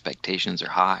said, expectations are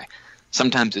high.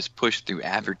 Sometimes it's pushed through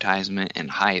advertisement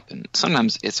and hype, and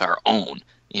sometimes it's our own,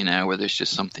 you know, where there's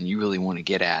just something you really want to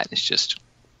get at. It's just,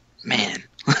 man,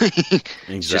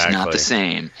 it's just not the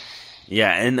same.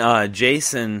 Yeah, and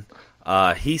Jason...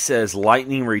 he says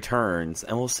Lightning Returns,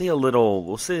 and we'll see a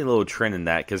little trend in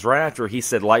that, because right after he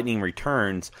said Lightning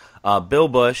Returns, Bill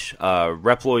Bush,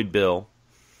 Reploid Bill,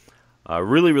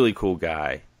 really, really cool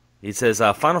guy. He says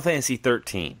Final Fantasy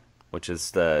 13, which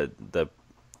is the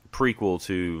prequel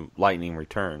to Lightning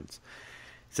Returns.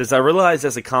 He says, I realize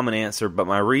that's a common answer, but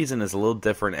my reason is a little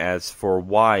different as for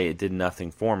why it did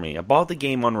nothing for me. I bought the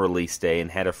game on release day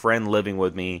and had a friend living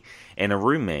with me and a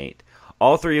roommate.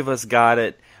 All three of us got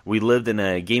it. We lived in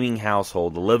a gaming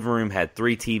household. The living room had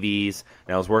 3 TVs,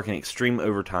 and I was working extreme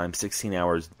overtime, 16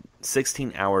 hours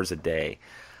a day.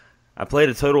 I played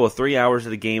a total of 3 hours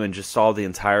of the game and just saw the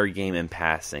entire game in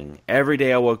passing. Every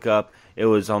day I woke up, it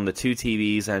was on the 2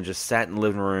 TVs, and I just sat in the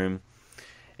living room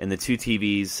and the 2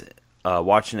 TVs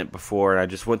watching it before, and I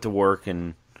just went to work,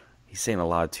 and he's saying a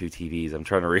lot of 2 TVs. I'm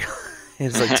trying to read.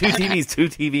 It's like 2 TVs, 2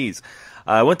 TVs.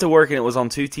 I went to work, and it was on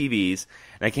 2 TVs,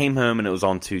 and I came home, and it was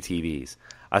on 2 TVs.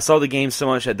 I saw the game so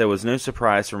much that there was no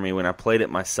surprise for me when I played it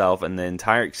myself, and the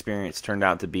entire experience didn't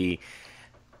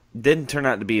turn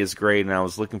out to be as great, and I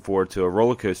was looking forward to a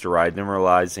roller coaster ride, then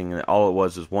realizing that all it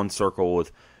was one circle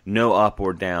with no up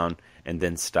or down, and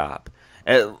then stop.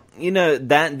 You know,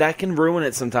 that can ruin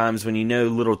it sometimes when you know a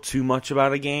little too much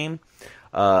about a game.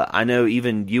 I know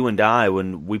even you and I,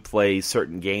 when we play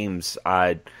certain games,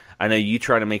 I know you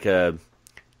try to make a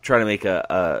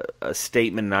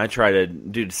statement, and I try to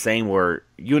do the same. Where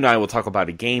you and I will talk about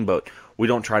a game, but we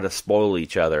don't try to spoil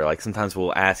each other. Like sometimes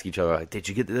we'll ask each other, like, "Did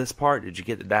you get to this part? Did you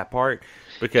get to that part?"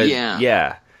 Because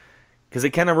because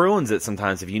it kind of ruins it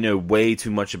sometimes if you know way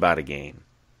too much about a game.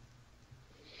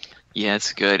 Yeah,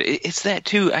 it's good. It's that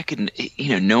too. I can,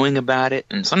 knowing about it,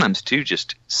 and sometimes too,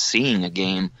 just seeing a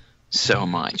game so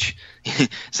much.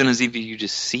 Sometimes if you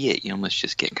just see it, you almost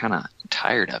just get kind of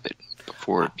tired of it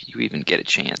before you even get a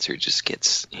chance, or it just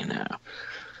gets,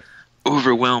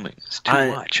 overwhelming. It's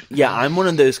too much. Yeah, I'm one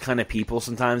of those kind of people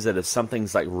sometimes that if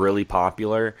something's like really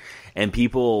popular and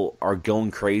people are going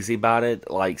crazy about it,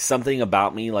 like something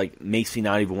about me like makes me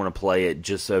not even want to play it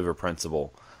just over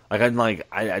principle. Like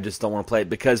I just don't want to play it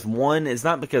because one, it's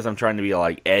not because I'm trying to be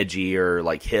like edgy or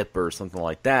like hip or something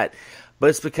like that, but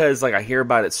it's because like I hear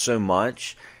about it so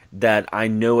much that I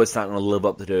know it's not going to live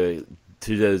up to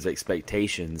those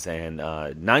expectations, and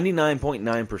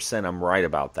 99.9% I'm right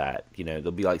about that.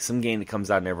 There'll be like some game that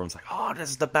comes out and everyone's like, "Oh,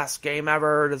 this is the best game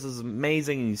ever. This is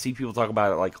amazing," and you see people talk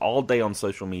about it like all day on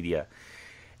social media,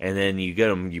 and then you get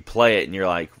them, you play it, and you're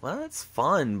like, "Well, it's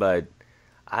fun, but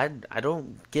I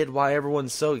don't get why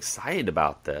everyone's so excited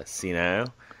about this."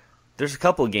 There's a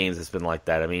couple of games that's been like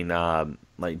that. I mean,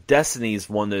 like Destiny's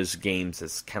one of those games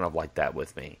that's kind of like that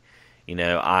with me.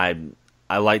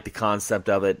 I like the concept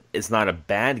of it. It's not a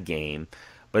bad game,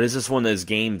 but it's just one of those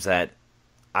games that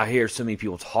I hear so many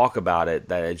people talk about it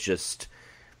that it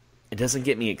doesn't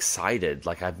get me excited.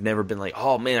 Like I've never been like,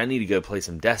 "Oh man, I need to go play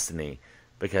some Destiny,"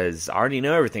 because I already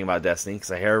know everything about Destiny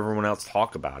because I hear everyone else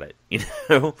talk about it.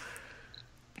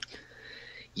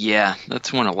 Yeah,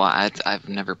 that's one a lot. I've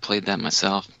never played that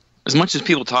myself. As much as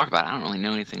people talk about it, I don't really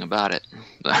know anything about it.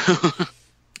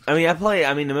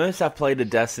 the most I've played of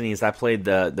Destiny is I played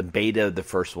the beta of the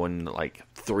first one like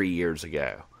 3 years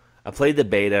ago. I played the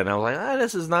beta and I was like,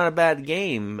 this is not a bad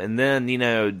game. And then,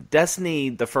 Destiny,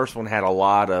 the first one had a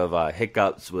lot of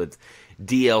hiccups with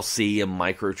DLC and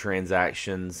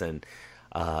microtransactions and,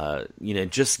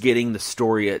 just getting the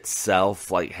story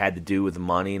itself like had to do with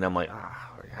money. And I'm like,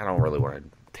 I don't really want to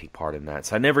take part in that.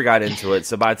 So I never got into it.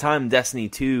 So by the time Destiny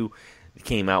 2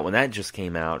 came out, when that just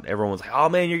came out, everyone was like, "Oh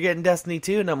man, you're getting Destiny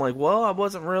 2," and I'm like, well, I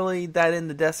wasn't really that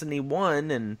into Destiny 1,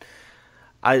 and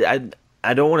I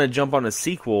don't want to jump on a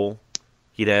sequel,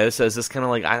 so it's just kind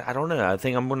of like, I don't know, I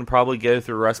think I'm going to probably go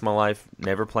through the rest of my life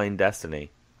never playing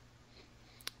Destiny.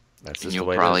 That's just the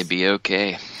way you'll probably be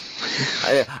okay.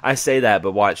 I say that,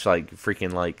 but watch like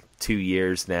freaking like 2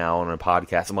 years now on a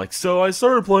podcast, I'm like, so I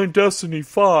started playing Destiny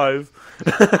 5.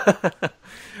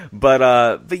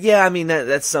 But yeah, I mean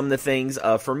that's some of the things.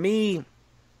 For me,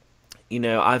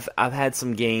 I've had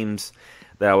some games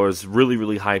that I was really,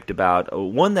 really hyped about.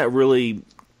 One that really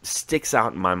sticks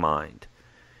out in my mind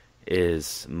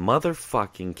is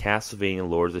motherfucking Castlevania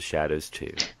Lords of Shadows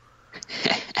 2.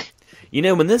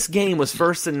 When this game was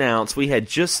first announced, we had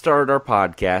just started our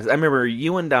podcast. I remember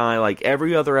you and I, like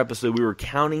every other episode, we were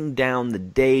counting down the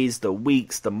days, the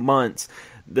weeks, the months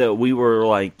that we were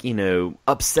like,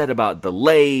 upset about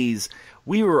delays.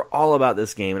 We were all about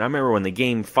this game. And I remember when the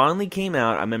game finally came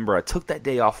out, I remember I took that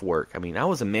day off work. I mean, I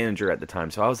was a manager at the time,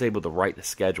 so I was able to write the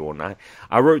schedule. And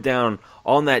I wrote down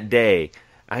on that day,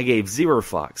 I gave 0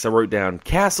 fucks. I wrote down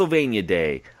Castlevania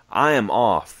Day. I am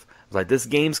off. Like, this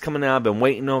game's coming out. I've been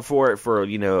waiting for it for,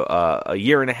 a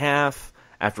year and a half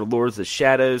after Lords of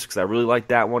Shadows because I really liked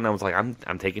that one. I was like,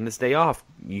 I'm taking this day off.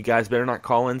 You guys better not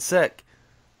call in sick.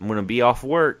 I'm going to be off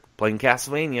work playing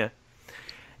Castlevania.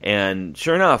 And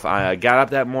sure enough, I got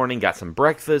up that morning, got some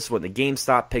breakfast, went to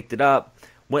GameStop, picked it up,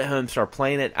 went home, started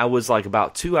playing it. I was like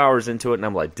about 2 hours into it, and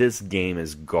I'm like, this game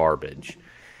is garbage.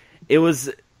 It was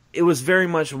very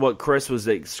much what Chris was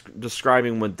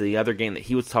describing with the other game that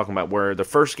he was talking about, where the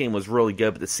first game was really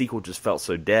good, but the sequel just felt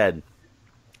so dead.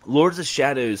 Lords of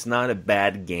Shadows is not a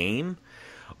bad game,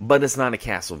 but it's not a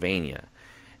Castlevania.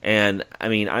 And, I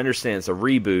mean, I understand it's a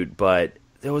reboot, but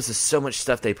there was just so much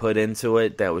stuff they put into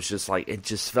it that was just like, it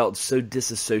just felt so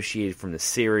disassociated from the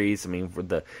series. I mean, for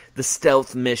the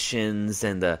stealth missions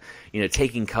and the,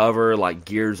 taking cover like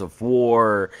Gears of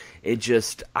War, it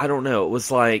just, I don't know, it was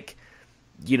like,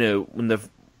 when the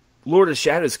Lord of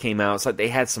Shadows came out, it's like they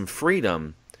had some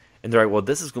freedom, and they're like, well,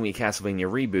 this is going to be a Castlevania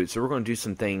reboot, so we're going to do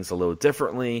some things a little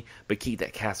differently, but keep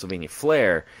that Castlevania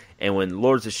flair. And when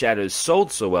Lords of Shadows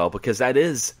sold so well, because that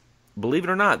is, believe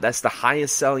it or not, that's the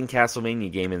highest selling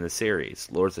Castlevania game in the series,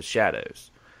 Lords of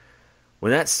Shadows.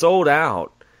 When that sold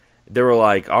out, they were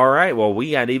like, all right, well,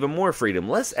 we got even more freedom.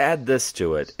 Let's add this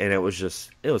to it. And it was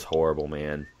horrible,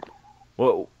 man.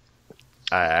 Well,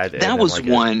 That was like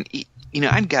one.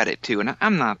 I got it too, and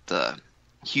I'm not the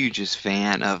hugest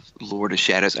fan of Lord of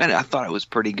Shadows. I thought it was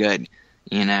pretty good.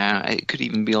 It could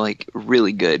even be like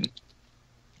really good.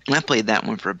 And I played that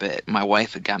one for a bit. My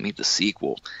wife had got me the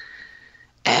sequel,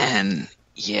 and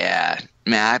yeah,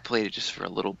 man, I played it just for a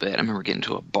little bit. I remember getting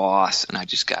to a boss, and I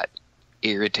just got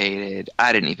irritated.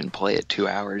 I didn't even play it 2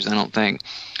 hours, I don't think.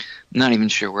 Not even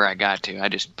sure where I got to. I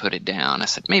just put it down. I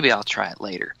said, maybe I'll try it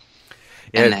later.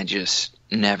 Yeah. And that just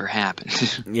never happened.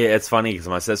 Yeah, it's funny because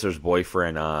my sister's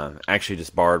boyfriend actually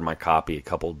just borrowed my copy a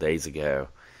couple of days ago.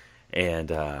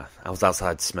 And I was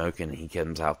outside smoking, and he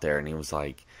comes out there, and he was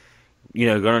like,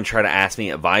 going to try to ask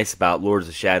me advice about Lords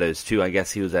of Shadows 2. I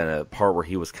guess he was at a part where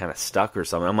he was kind of stuck or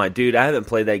something. I'm like, dude, I haven't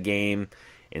played that game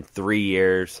in 3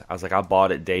 years. I was like, I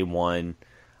bought it day one.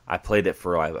 I played it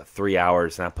for like 3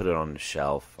 hours, and I put it on the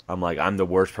shelf. I'm like, I'm the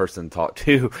worst person to talk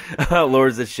to about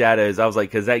Lords of Shadows. I was like,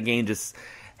 because that game just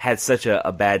had such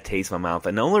a bad taste in my mouth.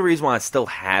 And the only reason why I still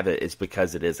have it is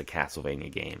because it is a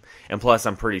Castlevania game. And plus,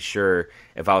 I'm pretty sure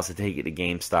if I was to take it to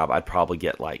GameStop, I'd probably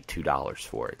get like $2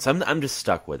 for it. So I'm just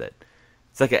stuck with it.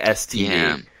 It's like a STD.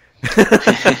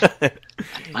 Yeah.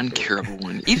 Uncurable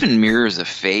one. Even Mirrors of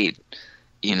Fate,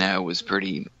 was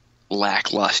pretty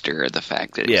lackluster. The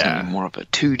fact that it was more of a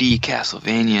 2D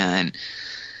Castlevania,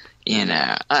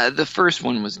 and the first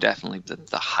one was definitely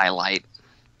the highlight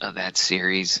of that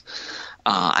series.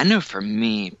 I know for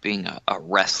me, being a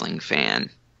wrestling fan,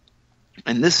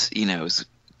 and this, is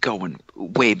going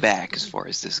way back as far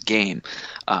as this game.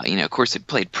 Of course, it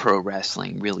played pro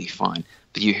wrestling, really fun.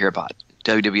 But you hear about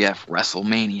WWF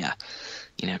WrestleMania.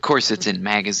 Of course, it's in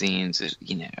magazines,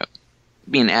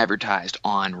 being advertised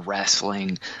on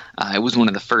wrestling. It was one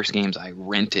of the first games I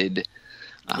rented.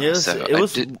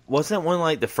 Wasn't one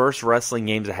like the first wrestling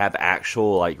games that have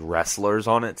actual like wrestlers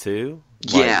on it too?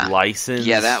 Yeah, like licensed.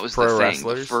 Yeah, that was pro the thing.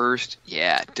 Wrestlers? The first,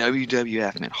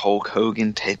 WWF, man, Hulk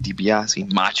Hogan, Ted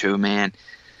DiBiase, Macho Man,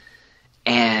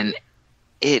 and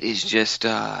it is just,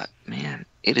 man,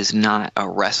 it is not a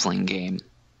wrestling game.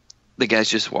 The guys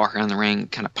just walk around the ring,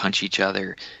 kind of punch each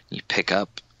other. You pick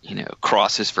up,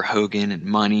 crosses for Hogan and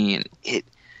money, and it's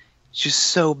just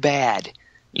so bad.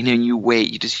 And you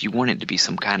wait, you want it to be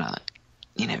some kind of,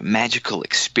 magical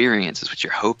experience is what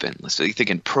you're hoping. So you're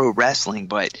thinking pro wrestling,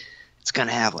 but it's going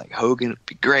to have like Hogan, it'd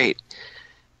be great,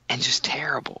 and just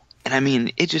terrible. And I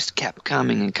mean, it just kept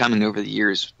coming and coming over the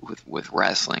years with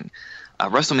wrestling.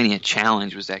 WrestleMania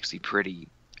Challenge was actually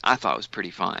I thought it was pretty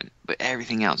fun, but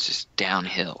everything else just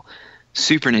downhill.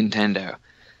 Super Nintendo,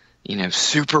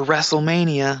 Super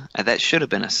WrestleMania, that should have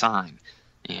been a sign.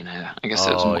 I guess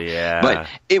it was more. Yeah. But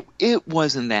it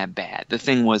wasn't that bad. The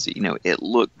thing was, it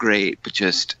looked great, but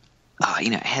just,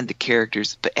 it had the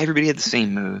characters, but everybody had the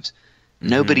same moves.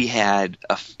 Nobody had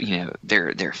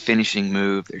their finishing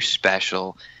move, their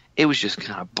special. It was just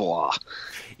kind of blah.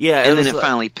 Yeah, and then it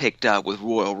finally picked up with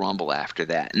Royal Rumble after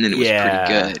that, and then it was pretty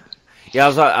good. Yeah,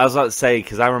 I was about to say,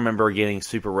 because I remember getting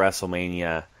Super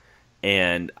WrestleMania,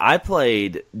 and I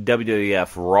played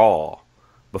WWF Raw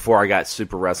before I got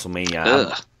Super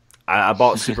WrestleMania. I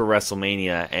bought Super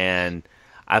WrestleMania, and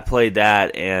I played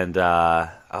that, and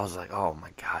I was like, oh my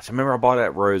gosh. I remember I bought it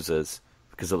at Rose's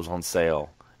because it was on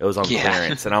sale. It was on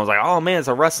clearance, and I was like, oh man, it's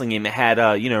a wrestling game. It had,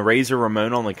 Razor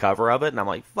Ramon on the cover of it, and I'm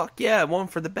like, fuck yeah, one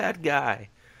for the bad guy.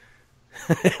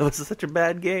 It was such a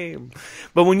bad game.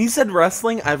 But when you said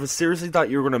wrestling, I seriously thought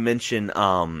you were going to mention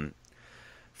freaking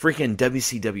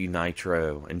WCW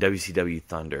Nitro and WCW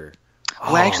Thunder.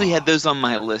 Well, I actually had those on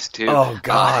my list too. Oh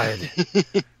God,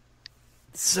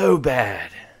 so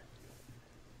bad.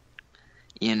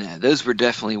 Those were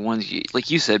definitely ones.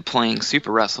 Like you said, playing Super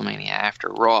WrestleMania after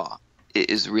Raw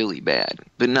is really bad,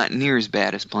 but not near as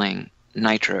bad as playing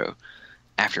Nitro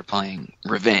after playing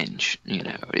Revenge.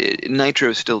 Nitro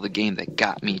is still the game that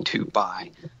got me to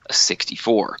buy a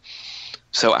 64.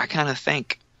 So I kind of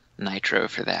thank Nitro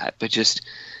for that. But just,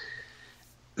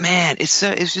 man, it's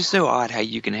just so odd how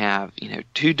you can have,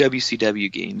 two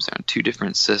WCW games on two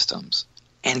different systems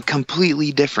and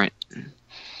completely different.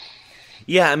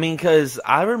 Yeah, I mean, because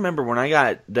I remember when I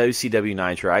got WCW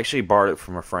Nitro, I actually borrowed it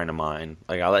from a friend of mine.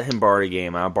 Like, I let him borrow the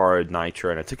game, and I borrowed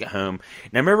Nitro, and I took it home.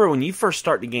 And I remember when you first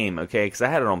start the game, okay, because I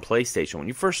had it on PlayStation. When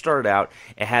you first started out,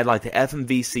 it had, like, the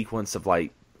FMV sequence of,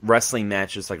 like, wrestling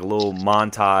matches, like a little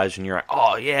montage, and you're like,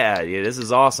 oh, yeah, this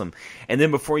is awesome. And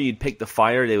then before you'd pick the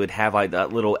fighter, they would have, like,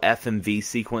 that little FMV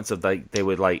sequence of, like, they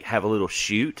would, like, have a little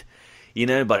shoot.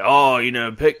 Like,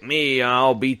 oh, pick me,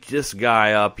 I'll beat this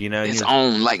guy up, His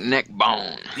own, like, neck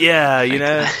bone. Yeah,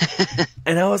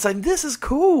 And I was like, this is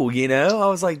cool, I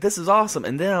was like, this is awesome.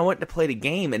 And then I went to play the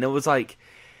game, and it was like,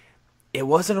 it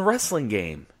wasn't a wrestling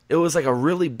game. it was like a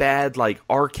really bad like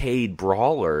arcade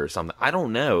brawler or something. I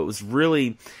don't know.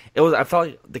 I felt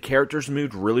like the characters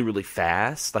moved really, really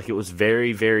fast. Like it was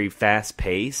very, very fast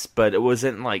paced, but it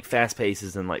wasn't like fast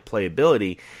paces and like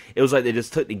playability. It was like they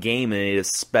just took the game and they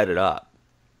just sped it up.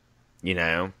 You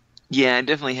know? Yeah, it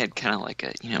definitely had kind of like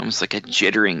almost like a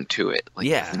jittering to it. Like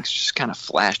things just kind of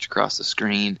flashed across the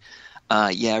screen.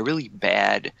 Yeah, a really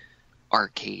bad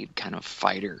arcade kind of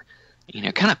fighter.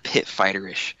 Kind of pit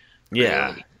fighter-ish.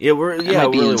 Yeah. Really. It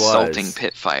might be really insulting was.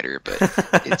 pit fighter, but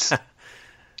it's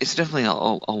definitely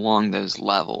along those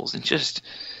levels. And just,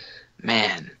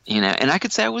 man, and I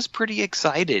could say I was pretty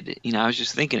excited. I was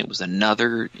just thinking it was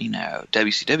another,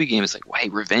 WCW game. It's like, well, hey,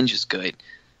 Revenge is good.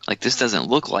 Like, this doesn't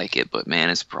look like it, but, man,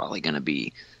 it's probably going to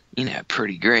be,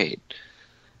 pretty great.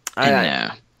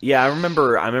 Yeah, I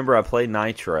remember I played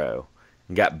Nitro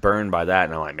and got burned by that,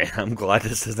 and I'm like, man, I'm glad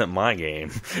this isn't my game.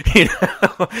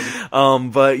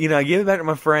 But, I gave it back to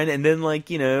my friend, and then,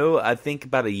 I think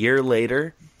about a year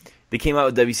later, they came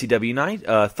out with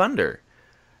WCW Thunder.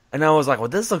 And I was like, well,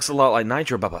 this looks a lot like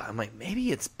Nitro, but I'm like,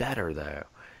 maybe it's better, though.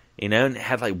 And it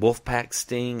had, Wolfpack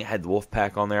Sting. It had the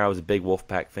Wolfpack on there. I was a big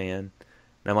Wolfpack fan.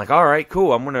 And I'm like, all right,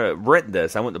 cool. I'm going to rent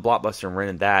this. I went to Blockbuster and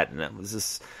rented that, and it was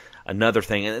just another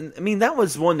thing. And, I mean, that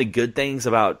was one of the good things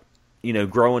about,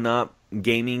 growing up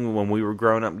gaming when we were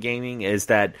growing up gaming is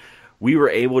that we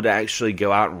were able to actually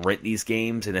go out and rent these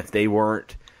games, and if they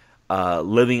weren't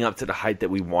living up to the hype that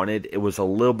we wanted, it was a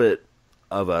little bit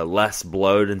of a less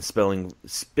bloat and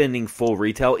spending full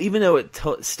retail, even though it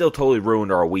still totally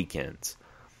ruined our weekends,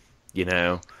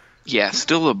 Yeah,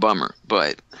 still a bummer,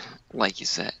 but like you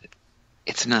said,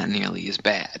 it's not nearly as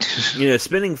bad.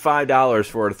 Spending $5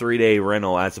 for a 3-day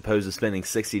rental as opposed to spending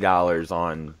 $60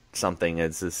 on something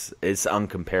it's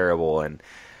uncomparable. And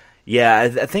yeah,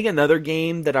 I think another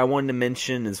game that I wanted to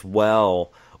mention as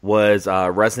well was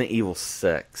Resident Evil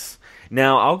 6.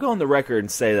 Now, I'll go on the record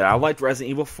and say that I liked Resident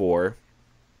Evil 4,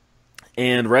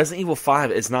 and Resident Evil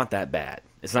 5 is not that bad.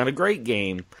 It's not a great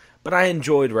game, but I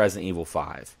enjoyed Resident Evil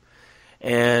 5.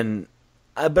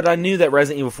 But I knew that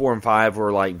Resident Evil 4 and 5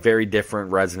 were like very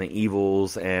different Resident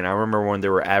Evils, and I remember when they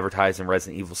were advertising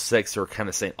Resident Evil 6, they were kind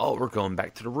of saying, oh, we're going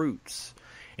back to the roots.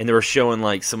 And they were showing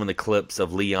like some of the clips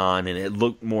of Leon, and it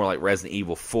looked more like Resident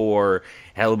Evil 4, it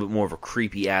had a little bit more of a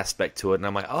creepy aspect to it, and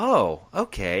I'm like, oh,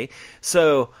 okay.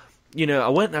 So, I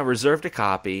went and I reserved a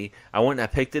copy, I went and I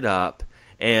picked it up,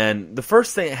 and the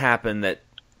first thing that happened that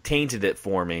tainted it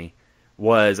for me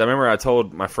was, I remember I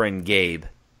told my friend Gabe,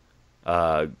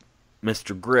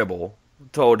 Mr. Gribble,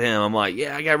 told him, I'm like,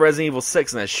 yeah, I got Resident Evil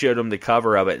 6, and I showed him the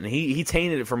cover of it, and he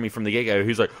tainted it for me from the get-go.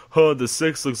 He's like, the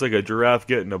 6 looks like a giraffe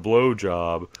getting a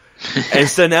blowjob. And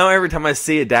so now every time I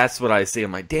see it, that's what I see.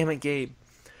 I'm like, damn it, Gabe.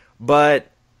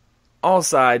 But all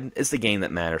aside, it's the game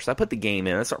that matters. So I put the game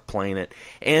in, I start playing it,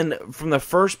 and from the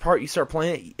first part you start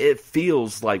playing it, it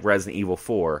feels like Resident Evil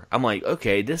 4. I'm like,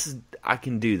 okay, I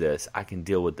can do this. I can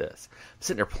deal with this. I'm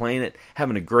sitting there playing it,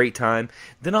 having a great time.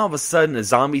 Then all of a sudden, the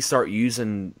zombies start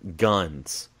using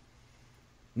guns.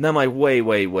 And I'm like,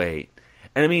 wait.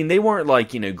 And I mean, they weren't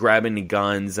like, grabbing the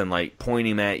guns and like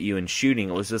pointing them at you and shooting.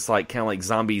 It was just like kind of like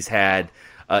zombies had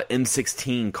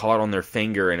M16 caught on their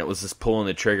finger, and it was just pulling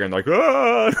the trigger and like,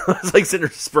 ah! I was like sitting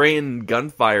there spraying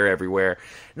gunfire everywhere.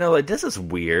 And I was like, this is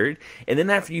weird. And then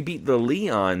after you beat the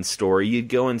Leon story, you'd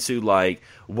go into like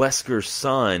Wesker's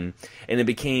son, and it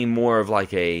became more of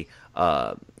like a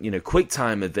quick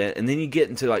time event. And then you get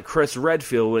into like Chris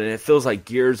Redfield, and it feels like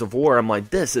Gears of War. I'm like,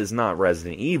 this is not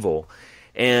Resident Evil.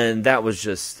 And that was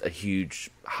just a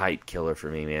huge hype killer for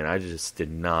me, man. I did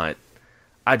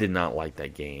not like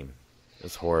that game. It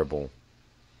was horrible.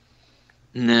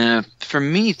 No, for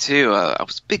me too. I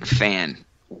was a big fan.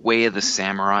 Way of the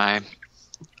Samurai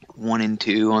 1 and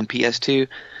 2 on PS2.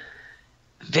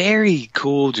 Very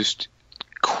cool, just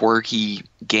quirky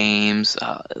games.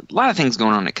 A lot of things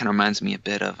going on. It kind of reminds me a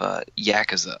bit of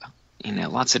Yakuza.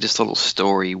 Lots of just little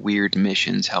story, weird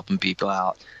missions, helping people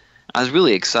out. I was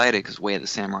really excited because Way of the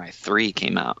Samurai 3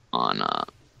 came out on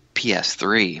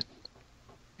PS3.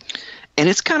 And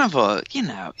it's kind of a,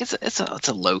 it's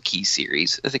a low-key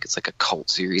series. I think it's like a cult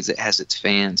series. It has its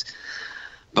fans.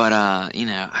 But,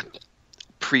 I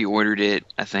pre-ordered it.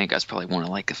 I think I was probably one of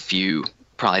like a few.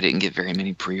 Probably didn't get very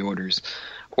many pre-orders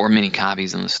or many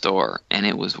copies in the store. And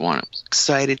it was one. I was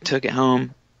excited, took it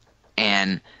home.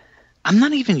 And I'm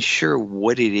not even sure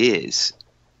what it is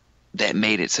that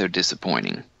made it so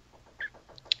disappointing.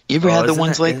 You ever had the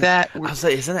ones like that? I was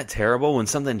like, isn't that terrible when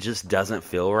something just doesn't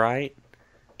feel right?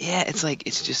 Yeah, it's like,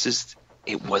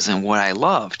 it wasn't what I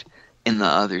loved in the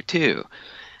other two.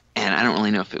 And I don't really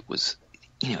know if it was,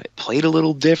 it played a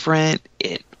little different.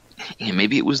 It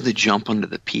maybe it was the jump onto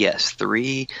the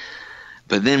PS3.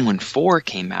 But then when 4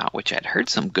 came out, which I'd heard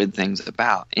some good things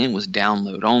about, and it was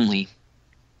download only,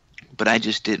 but I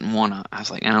just didn't want to. I was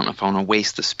like, I don't know if I want to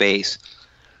waste the space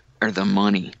or the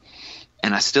money.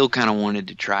 And I still kind of wanted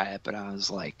to try it, but I was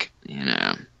like,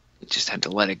 just had to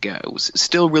let it go. It was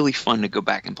still really fun to go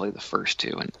back and play the first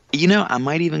 2. And, I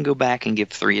might even go back and give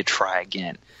 3 a try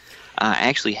again. I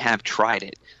actually have tried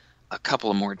it a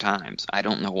couple of more times. I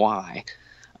don't know why.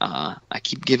 I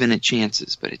keep giving it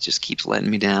chances, but it just keeps letting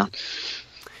me down.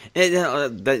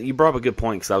 You brought up a good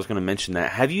point, because I was going to mention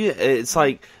that. It's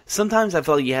like, sometimes I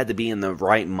felt like you had to be in the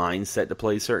right mindset to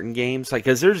play certain games. Like,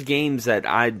 because there's games that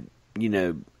I,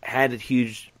 had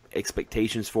huge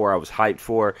expectations for, I was hyped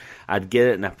for. I'd get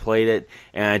it, and I played it,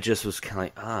 and I just was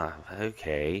kind of like,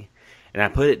 okay. And I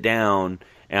put it down,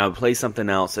 and I would play something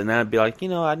else, and then I'd be like,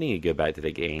 I need to go back to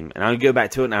the game. And I would go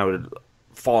back to it, and I would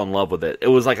fall in love with it. It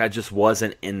was like I just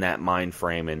wasn't in that mind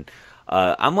frame, and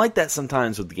I'm like that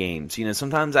sometimes with games.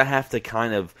 Sometimes I have to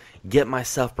kind of get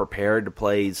myself prepared to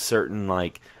play certain,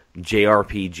 like,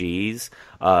 JRPGs.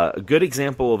 A good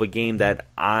example of a game that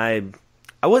I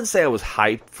wouldn't say I was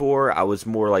hyped for. I was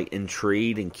more, like,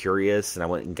 intrigued and curious, and I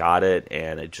went and got it,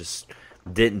 and it just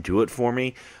didn't do it for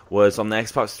me, was on the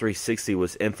Xbox 360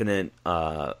 was Infinite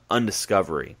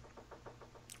Undiscovery.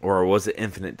 Or was it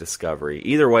Infinite Discovery?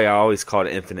 Either way, I always called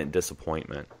it Infinite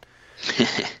Disappointment.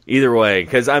 Either way,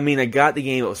 because, I got the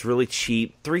game. It was really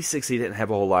cheap. 360 didn't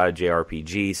have a whole lot of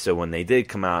JRPGs, so when they did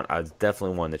come out, I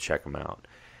definitely wanted to check them out.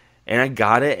 And I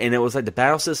got it, and it was like the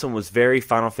battle system was very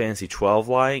Final Fantasy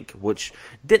 12-like, which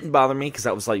didn't bother me, because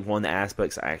that was like one of the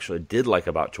aspects I actually did like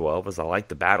about 12, was I liked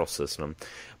the battle system.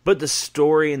 But the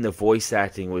story and the voice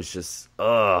acting was just,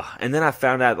 ugh. And then I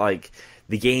found out, like,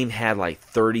 the game had like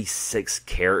 36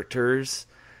 characters,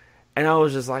 and I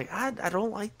was just like, I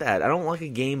don't like that. I don't like a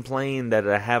game playing that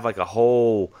I have like a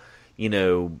whole,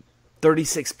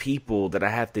 36 people that I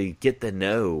have to get to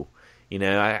know.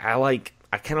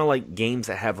 I kind of like games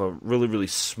that have a really, really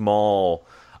small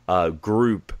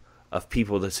group of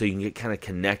people, so you can get kind of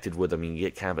connected with them, and you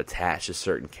get kind of attached to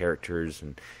certain characters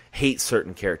and hate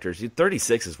certain characters.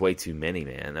 36 is way too many,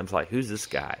 man. I'm like, who's this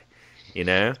guy?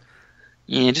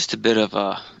 Yeah, just a bit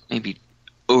of maybe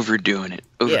overdoing it,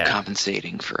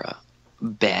 overcompensating for a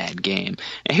bad game.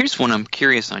 And here's one I'm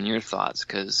curious on your thoughts,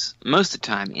 because most of the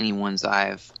time, any ones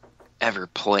I've ever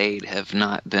played have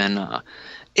not been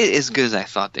as good as I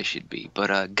thought they should be. But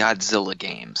Godzilla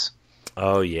games.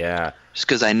 Oh, yeah. Just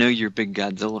because I know you're a big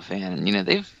Godzilla fan. And,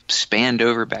 they've spanned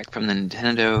over back from the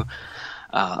Nintendo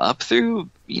up through,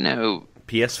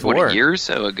 PS4. What, a year or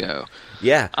so ago.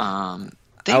 Yeah. I've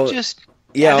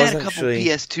had a couple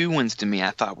PS2 ones to me I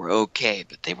thought were okay,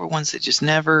 but they were ones that just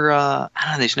never,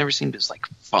 they just never seemed as like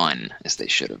fun as they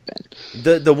should have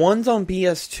been. The ones on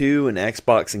PS2 and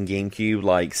Xbox and GameCube,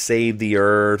 like Save the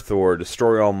Earth or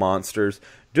Destroy All Monsters,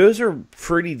 those are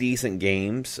pretty decent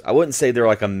games. I wouldn't say they're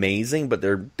like amazing, but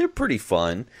they're pretty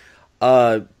fun.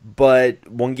 But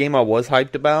one game I was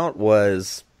hyped about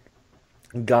was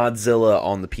Godzilla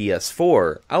on the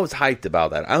PS4. I was hyped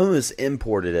about that. I almost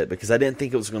imported it because I didn't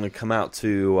think it was going to come out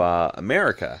to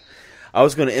America. I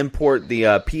was going to import the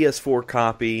PS4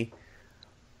 copy,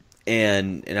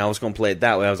 and I was going to play it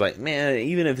that way. I was like, man,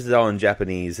 even if it's all in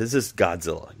Japanese, it's just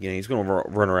Godzilla. He's going to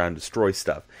run around and destroy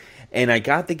stuff. And I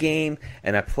got the game,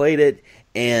 and I played it,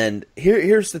 and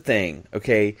here's the thing,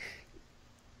 okay?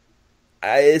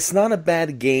 It's not a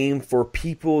bad game for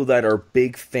people that are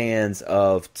big fans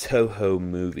of Toho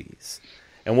movies.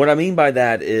 And what I mean by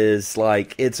that is,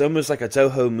 like, it's almost like a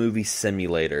Toho movie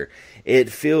simulator. It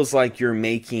feels like you're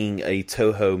making a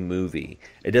Toho movie.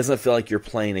 It doesn't feel like you're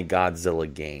playing a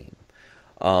Godzilla game.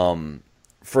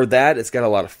 For that, it's got a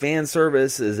lot of fan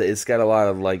service. It's got a lot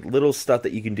of like little stuff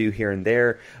that you can do here and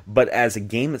there. But as a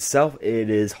game itself, it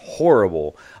is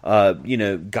horrible.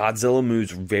 Godzilla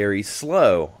moves very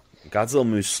slow. Godzilla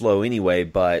moves slow anyway,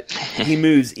 but he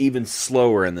moves even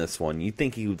slower in this one. You'd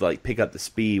think he would like pick up the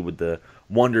speed with the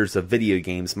wonders of video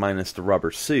games minus the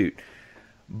rubber suit.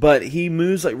 But he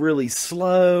moves like really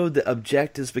slow. The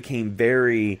objectives became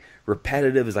very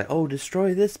repetitive. It's like, oh,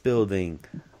 destroy this building.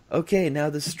 Okay, now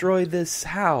destroy this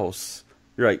house.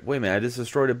 You're like, wait a minute, I just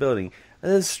destroyed a building.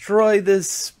 Destroy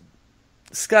this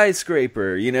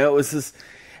skyscraper. It was this,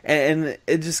 and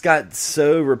it just got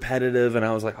so repetitive, and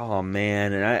I was like, oh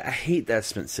man, and I hate that I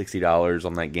spent $60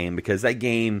 on that game, because that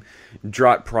game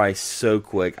dropped price so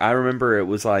quick. I remember it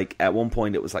was like, at one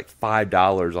point it was like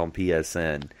 $5 on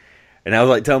PSN. And I was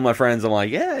like telling my friends, I'm like,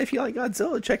 yeah, if you like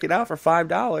Godzilla, check it out for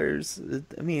 $5.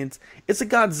 I mean, it's a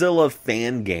Godzilla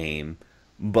fan game,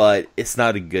 but it's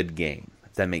not a good game,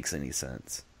 if that makes any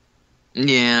sense.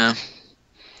 Yeah.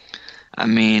 I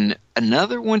mean,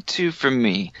 another one too for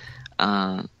me,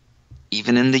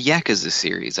 even in the Yakuza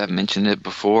series, I've mentioned it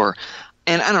before,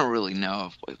 and I don't really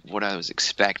know what I was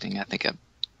expecting. I think I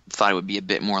thought it would be a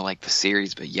bit more like the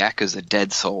series, but Yakuza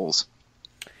Dead Souls.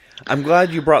 I'm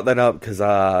glad you brought that up because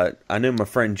I knew my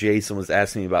friend Jason was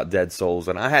asking me about Dead Souls,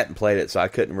 and I hadn't played it, so I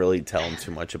couldn't really tell him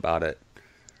too much about it.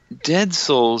 Dead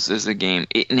Souls is a game.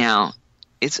 Now,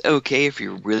 it's okay if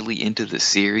you're really into the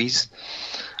series.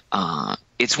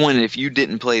 It's one that if you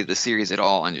didn't play the series at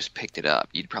all and just picked it up,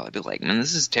 you'd probably be like, man,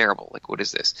 this is terrible. Like, what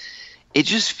is this? It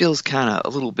just feels kind of a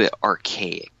little bit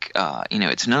archaic.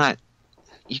 It's not...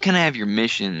 You kind of have your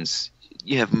missions.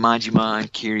 You have Majima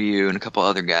and Kiryu and a couple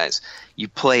other guys. You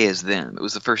play as them. It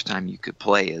was the first time you could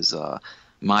play as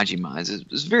Majima.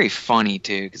 It was very funny,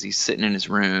 too, because he's sitting in his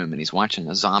room and he's watching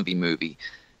a zombie movie.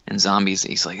 And zombies,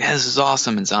 he's like, this is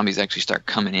awesome. And zombies actually start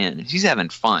coming in. And he's having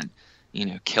fun.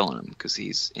 Killing him because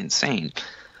he's insane.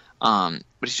 But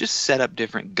it's just set up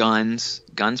different guns.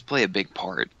 Guns play a big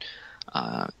part.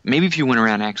 Maybe if you went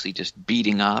around actually just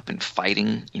beating up and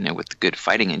fighting, with the good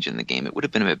fighting engine in the game, it would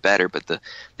have been a bit better. But the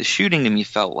shooting to me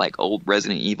felt like old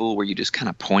Resident Evil where you just kind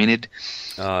of pointed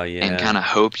and kind of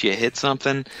hoped you hit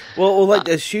something. Well, like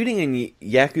the shooting in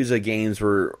Yakuza games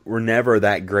were never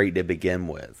that great to begin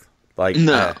with. Like,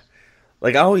 no.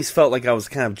 I always felt like I was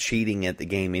kind of cheating at the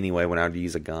game anyway when I would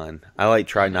use a gun. I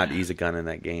tried not to use a gun in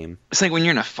that game. It's like when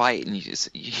you're in a fight and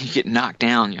you get knocked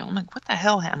down. I'm like, what the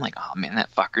hell? I'm like, oh man, that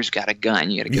fucker's got a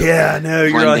gun. You got to go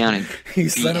run down and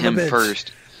eat him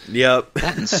first. Yep.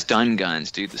 That and stun guns,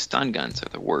 dude. The stun guns are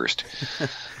the worst.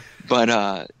 But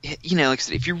like I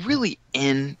said, if you're really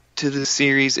into the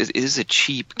series, it is a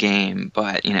cheap game.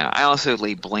 But I also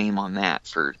lay blame on that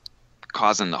for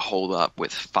causing the hold up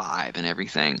with 5 and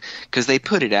everything, because they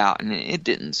put it out and it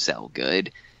didn't sell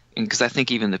good, and because I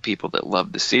think even the people that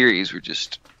loved the series were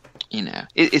just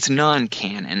it's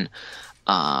non-canon,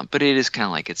 but it is kind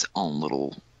of like its own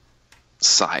little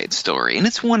side story, and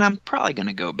it's one I'm probably going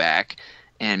to go back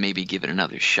and maybe give it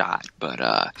another shot.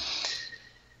 But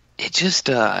it just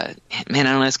man, I don't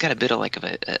know, it's got a bit of like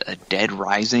a Dead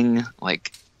Rising,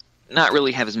 like not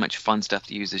really have as much fun stuff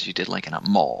to use as you did like in a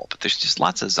mall, but there's just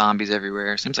lots of zombies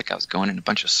everywhere. Seems like I was going in a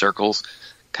bunch of circles,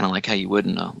 kind of like how you would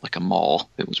in a mall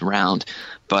if it was round.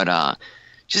 But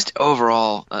just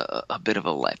overall a bit of a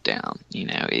letdown.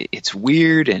 It's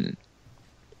weird, and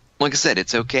like I said,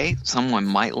 it's okay. Someone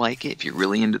might like it if you're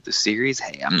really into the series.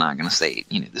 Hey, I'm not gonna say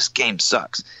this game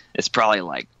sucks. It's probably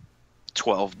like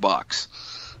 $12.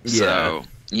 Yeah. So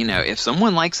if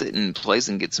someone likes it and plays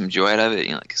and gets some joy out of it,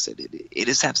 like I said, it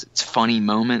just has its funny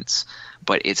moments,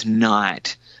 but it's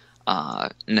not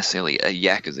necessarily a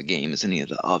Yakuza game as any of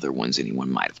the other ones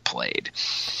anyone might have played.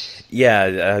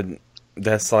 Yeah,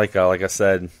 that's like I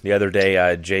said the other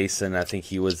day, Jason, I think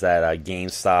he was at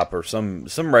GameStop or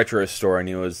some retro store, and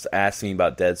he was asking me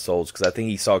about Dead Souls because I think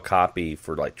he saw a copy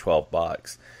for like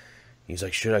 $12. He's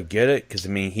like, should I get it? Because,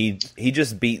 he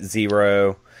just beat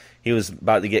Zero. He was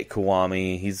about to get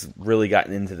Kiwami. He's really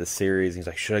gotten into the series. He's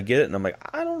like, should I get it? And I'm like,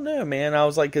 I don't know, man. I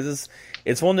was like, because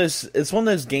it's one of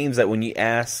those games that when you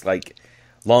ask like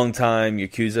longtime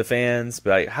Yakuza fans,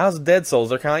 be like, how's Dead Souls?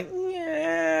 They're kind of like,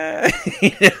 yeah.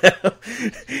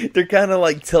 They're kind of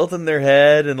like tilting their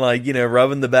head and like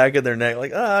rubbing the back of their neck,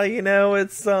 like,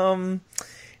 it's not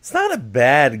a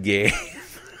bad game.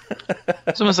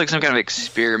 It's almost like some kind of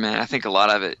experiment. I think a lot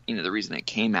of it, the reason it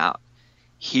came out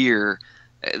here.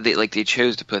 They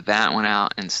chose to put that one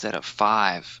out instead of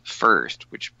 5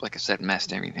 first, which, like I said,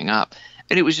 messed everything up.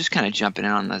 And it was just kind of jumping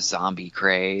in on the zombie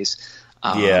craze.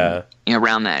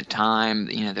 Around that time,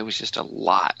 there was just a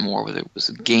lot more, whether it was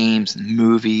games and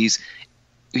movies,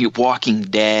 Walking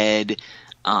Dead.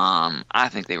 I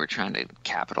think they were trying to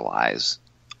capitalize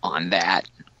on that,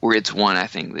 where it's one I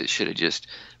think that should have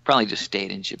probably just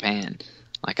stayed in Japan.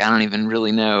 Like, I don't even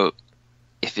really know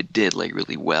if it did like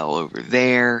really well over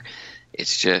there.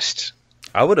 It's just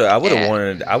I would have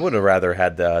rather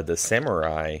had the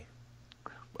samurai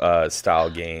style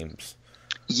games.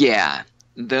 Yeah,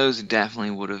 those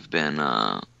definitely would have been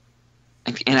and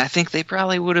I think they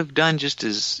probably would have done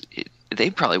they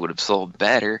probably would have sold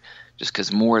better just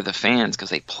because more of the fans, because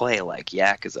they play like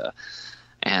Yakuza,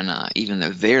 and even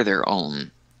though they're their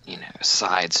own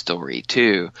side story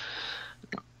too,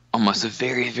 almost a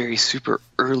very, very super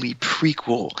early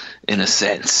prequel in a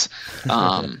sense.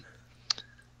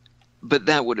 But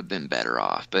that would have been better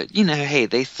off. But hey,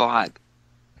 they thought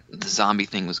the zombie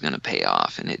thing was going to pay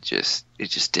off, and it just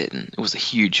didn't. It was a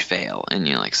huge fail, and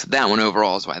so that one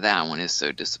overall is why that one is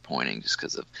so disappointing, just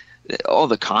because of all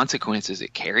the consequences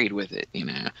it carried with it.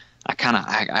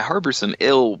 I harbor some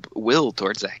ill will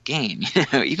towards that game.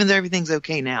 Even though everything's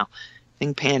okay now,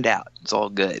 thing panned out. It's all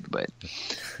good, but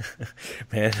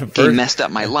man, game messed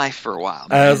up my life for a while.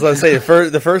 Man. I was going to say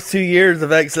the first 2 years of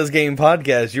Xsgaming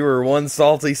podcast, you were one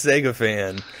salty Sega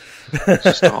fan.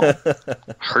 Just all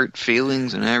hurt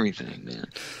feelings and everything, man.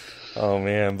 Oh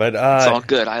man, but it's all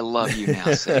good. I love you now,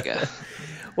 Sega.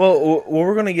 Well, what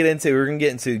we're going to get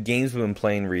into games we've been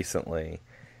playing recently.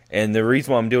 And the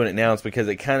reason why I'm doing it now is because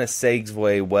it kind of segues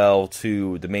well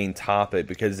to the main topic,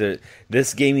 because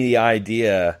this gave me the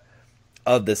idea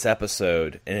of this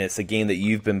episode, and it's a game that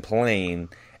you've been playing.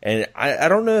 And I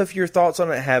don't know if your thoughts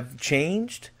on it have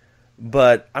changed,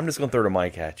 but I'm just going to throw the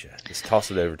mic at you. Just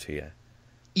toss it over to you.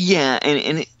 Yeah,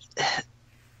 and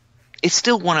it's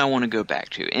still one I want to go back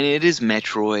to, and it is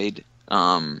Metroid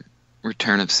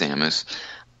Return of Samus.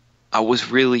 I was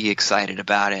really excited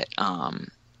about it.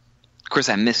 Of course,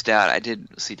 I missed out. Did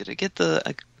I get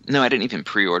no, I didn't even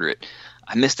pre-order it.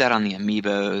 I missed out on the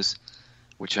Amiibos,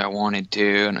 which I wanted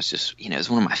to, and it's just, it's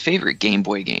one of my favorite Game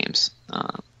Boy games.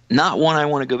 Not one I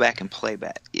want to go back and play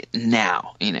back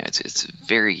now. It's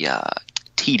very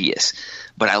tedious,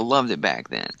 but I loved it back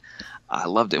then. I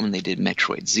loved it when they did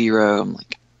Metroid Zero. I'm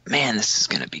like, man, this is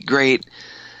going to be great.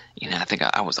 I think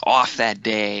I was off that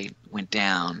day, went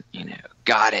down,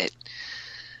 got it,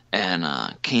 and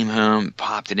came home,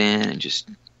 popped it in, and just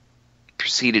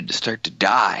proceeded to start to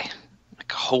die,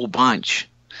 like a whole bunch.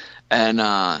 And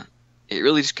it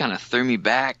really just kind of threw me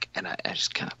back, and I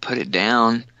just kind of put it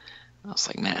down. I was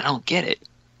like, man, I don't get it.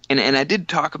 And I did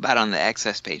talk about it on the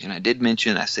XS page, and I did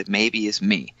mention, I said, maybe it's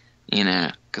me,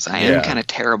 because I am kind of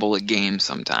terrible at games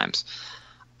sometimes.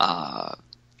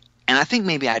 And I think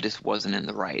maybe I just wasn't in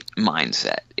the right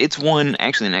mindset. It's one,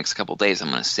 actually, the next couple of days I'm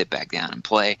going to sit back down and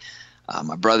play.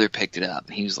 My brother picked it up,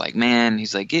 and he was like, man,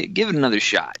 give it another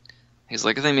shot. He's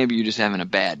like, I think maybe you're just having a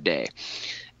bad day.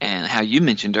 And how you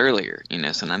mentioned earlier,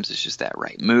 sometimes it's just that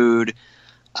right mood.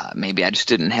 Maybe I just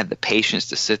didn't have the patience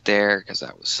to sit there because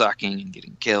I was sucking and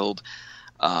getting killed.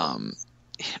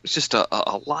 It was just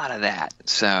a lot of that.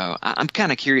 So I'm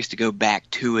kind of curious to go back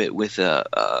to it with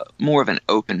a more of an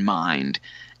open mind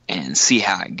and see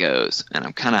how it goes. And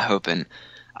I'm kind of hoping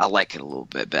I like it a little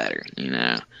bit better,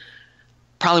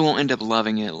 Probably won't end up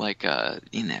loving it like,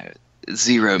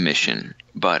 Zero Mission,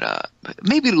 but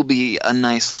maybe it'll be a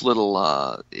nice little,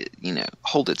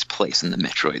 hold its place in the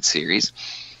Metroid series.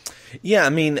 Yeah, I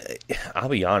mean, I'll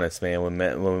be honest, man.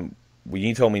 When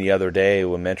you told me the other day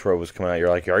when Metroid was coming out, you're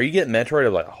like, "Are you getting Metroid?"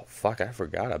 I'm like, "Oh fuck, I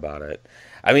forgot about it."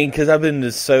 I mean, because I've been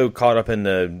just so caught up in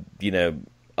the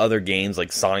other games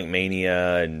like Sonic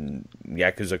Mania and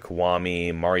Yakuza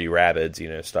Kiwami, Mario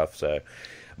Rabbids, stuff. So,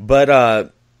 but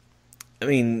I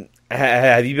mean,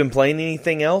 have you been playing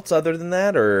anything else other than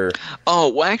that, or?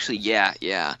 Oh well, actually, yeah.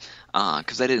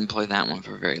 Because I didn't play that one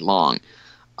for very long.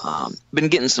 Been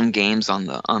getting some games on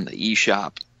the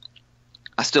eShop.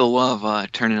 I still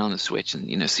love turning on the Switch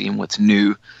and seeing what's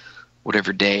new,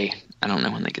 whatever day. I don't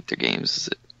know when they get their games. Is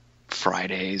it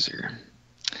Fridays or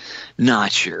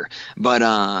not sure? But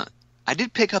I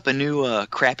did pick up a new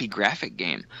crappy graphic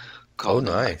game called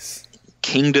nice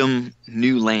Kingdom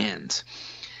New Lands,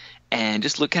 and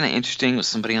just looked kind of interesting with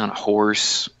somebody on a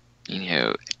horse.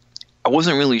 I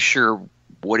wasn't really sure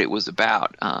what it was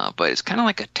about, but it's kind of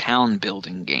like a town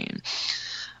building game.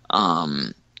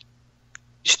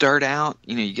 You start out,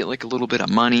 you get like a little bit of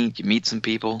money, you meet some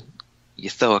people, you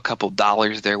throw a couple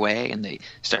dollars their way, and they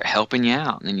start helping you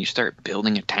out, and then you start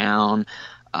building a town.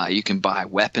 You can buy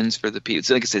weapons for the people.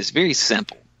 So like I said, it's very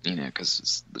simple, because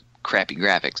it's the crappy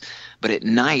graphics. But at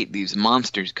night, these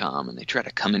monsters come, and they try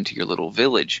to come into your little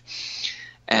village,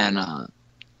 and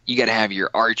you got to have your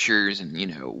archers and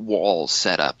walls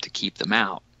set up to keep them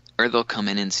out, or they'll come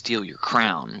in and steal your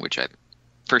crown. Which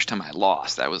first time I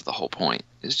lost, that was the whole point,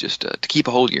 is just to keep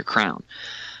a hold of your crown.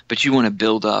 But you want to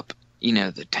build up,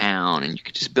 the town, and you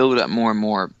can just build it up more and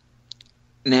more.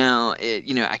 Now,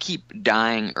 I keep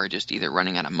dying or just either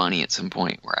running out of money at some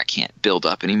point where I can't build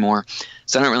up anymore.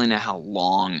 So I don't really know how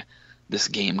long this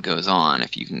game goes on,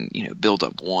 if you can, build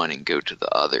up one and go to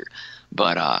the other.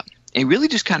 But it really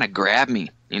just kind of grabbed me.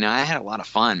 I had a lot of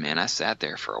fun, man. I sat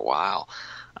there for a while.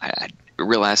 I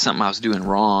realized something I was doing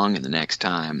wrong, and the next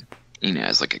time, I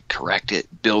was like, correct it,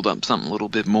 build up something a little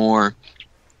bit more.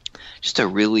 Just a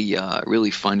really,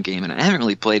 really fun game, and I haven't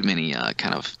really played many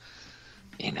kind of,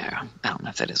 I don't know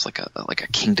if that is like a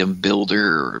kingdom builder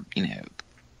or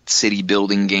city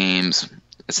building games.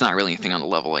 It's not really anything on the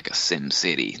level like a Sim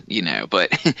City, but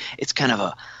it's kind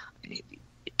of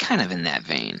in that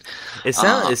vein. It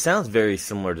sounds very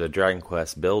similar to Dragon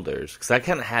Quest Builders, because I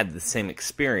kind of had the same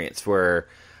experience where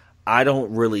I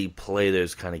don't really play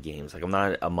those kind of games. Like, I'm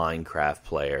not a Minecraft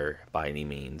player by any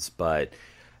means, but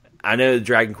I know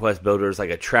Dragon Quest Builders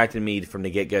like attracted me from the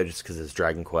get-go just because it's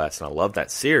Dragon Quest, and I love that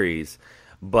series.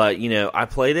 But, you know, I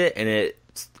played it, and it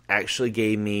actually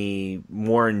gave me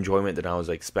more enjoyment than I was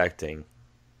expecting.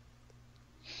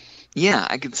 Yeah,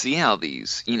 I can see how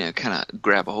these, you know, kind of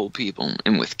grab a hold of people.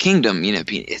 And with Kingdom, you know,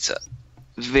 it's a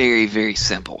very, very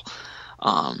simple.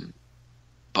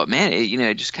 But man,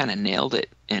 it just kind of nailed it.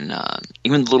 And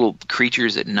even the little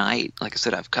creatures at night, like I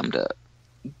said, I've come to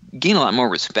gain a lot more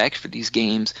respect for these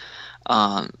games.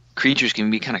 Creatures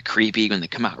can be kind of creepy when they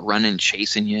come out running,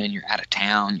 chasing you, and you're out of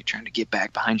town. You're trying to get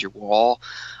back behind your wall.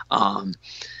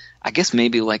 I guess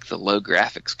maybe like the low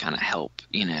graphics kind of help,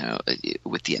 you know,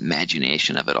 with the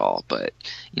imagination of it all. But,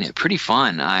 you know, pretty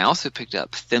fun. I also picked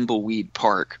up Thimbleweed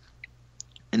Park.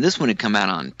 And this one had come out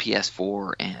on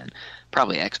PS4 and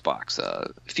probably Xbox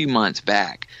a few months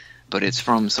back. But it's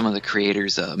from some of the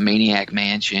creators of Maniac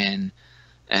Mansion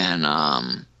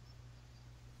and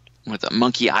with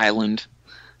Monkey Island.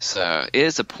 So it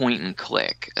is a point and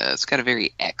click. It's got a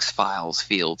very X-Files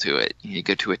feel to it. You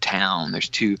go to a town. There's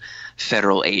two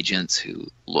federal agents who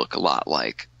look a lot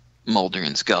like Mulder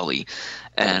and Scully.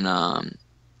 And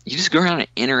you just go around and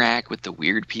interact with the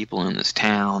weird people in this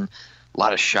town. A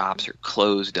lot of shops are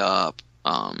closed up.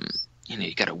 You know,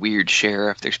 you got a weird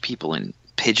sheriff. There's people in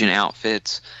pigeon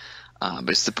outfits. But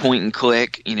it's the point and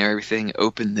click. You know, everything.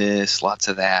 Open this, lots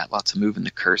of that, lots of moving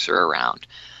the cursor around.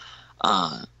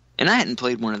 And I hadn't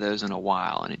played one of those in a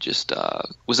while, and it just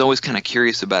was always kind of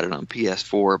curious about it on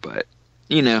PS4, but,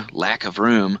 you know, lack of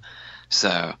room.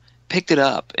 So picked it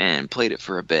up and played it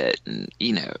for a bit, and,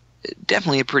 you know,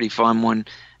 definitely a pretty fun one,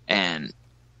 and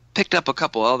picked up a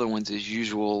couple other ones as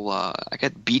usual. I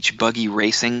got Beach Buggy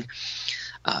Racing,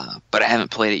 but I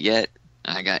haven't played it yet.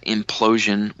 I got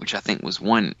Implosion, which I think was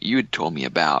one you had told me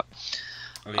about.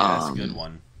 Oh, yeah, that's a good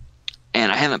one. And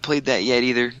I haven't played that yet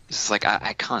either. It's like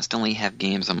I constantly have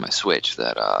games on my Switch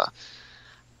that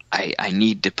I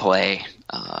need to play.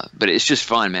 But it's just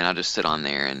fun, man. I'll just sit on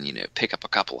there and, you know, pick up a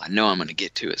couple I know I'm going to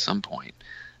get to at some point.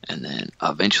 And then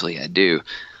eventually I do.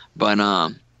 But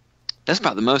that's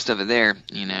about the most of it there.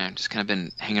 You know, just kind of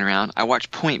been hanging around. I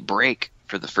watched Point Break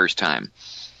for the first time.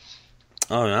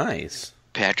 Oh, nice.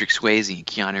 Patrick Swayze and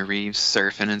Keanu Reeves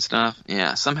surfing and stuff.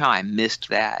 Yeah, somehow I missed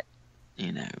that,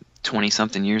 you know,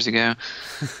 20-something years ago.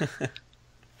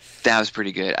 That was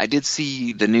pretty good. I did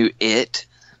see the new It.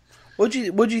 What'd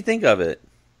you think of it?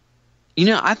 You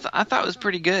know, I thought it was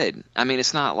pretty good. I mean,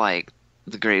 it's not like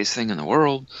the greatest thing in the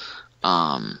world.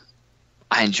 I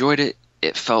enjoyed it.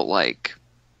 It felt like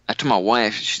I told my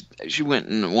wife she went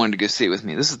and wanted to go see it with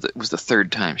me. This was the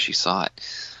third time she saw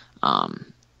it.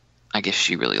 I guess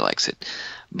she really likes it,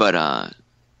 but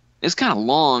it's kind of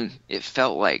long. It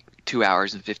felt like 2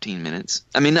 hours and 15 minutes.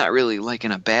 I mean, not really like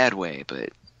in a bad way, but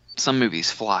some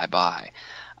movies fly by.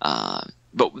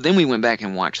 But then we went back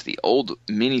and watched the old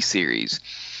miniseries.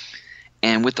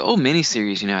 And with the old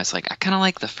miniseries, you know, it's like I kind of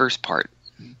like the first part.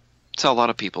 That's how a lot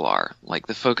of people are. Like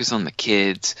the focus on the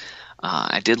kids.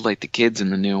 I did like the kids in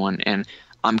the new one. And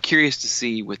I'm curious to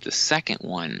see with the second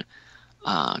one,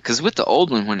 because with the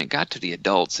old one, when it got to the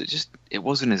adults, it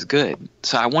wasn't as good.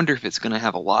 So I wonder if it's going to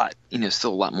have a lot, you know,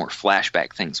 still a lot more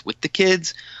flashback things with the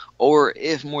kids, or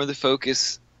if more of the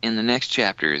focus in the next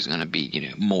chapter is going to be, you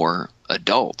know, more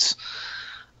adults.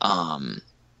 I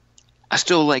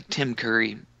still like Tim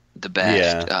Curry the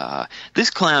best. Yeah.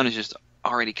 This clown is just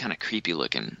already kind of creepy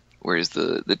looking, whereas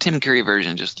the Tim Curry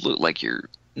version just looked like your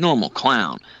normal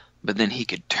clown, but then he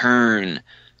could turn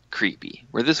creepy,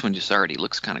 where this one just already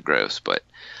looks kind of gross, but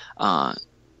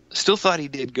still thought he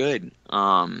did good.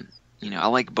 You know, I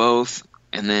like both.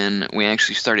 And then we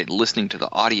actually started listening to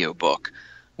the audiobook,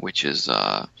 which is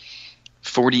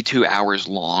 42 hours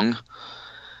long.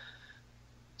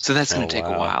 So that's going to take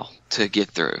a while to get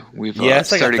through. We've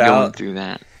started going through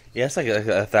that. Yeah, it's like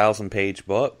a 1,000-page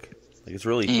book. Like, it's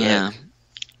really thick. Yeah.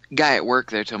 Guy at work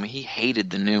there told me he hated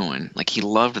the new one. Like, he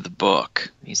loved the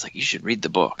book. He's like, you should read the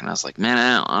book. And I was like,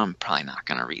 man, I'm probably not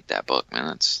going to read that book, man.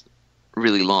 That's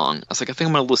really long. I was like, I think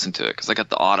I'm going to listen to it because I got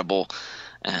the Audible,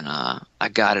 and I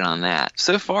got it on that.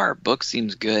 So far, book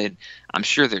seems good. I'm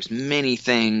sure there's many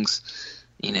things,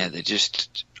 you know, that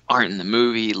just aren't in the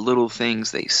movie, little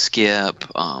things they skip.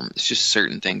 It's just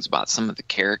certain things about some of the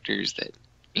characters that,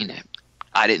 you know,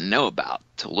 I didn't know about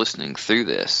till listening through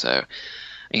this. So,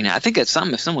 you know, I think that's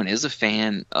something if someone is a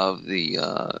fan of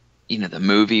the, you know, the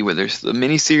movie, where there's the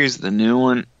miniseries, the new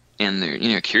one, and they're,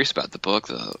 you know, curious about the book,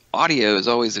 the audio is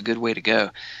always a good way to go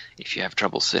if you have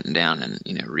trouble sitting down and,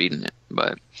 you know, reading it.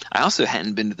 But I also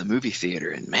hadn't been to the movie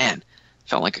theater, and man,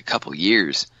 felt like a couple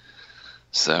years.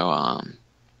 So,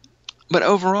 but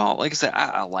overall, like I said,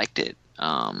 I liked it.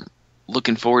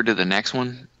 Looking forward to the next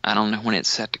one. I don't know when it's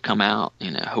set to come out.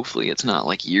 Hopefully it's not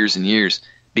like years and years.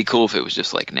 Be cool if it was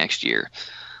just like next year.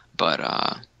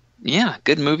 But yeah,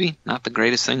 good movie. Not the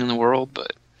greatest thing in the world,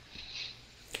 but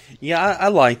yeah, I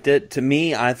liked it. To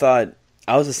me, I thought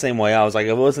I was the same way. I was like,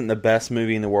 it wasn't the best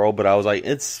movie in the world, but I was like,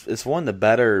 it's one of the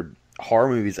better horror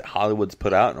movies that Hollywood's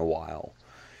put out in a while.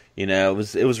 It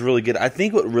was really good. I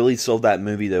think what really sold that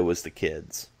movie though was the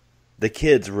kids. The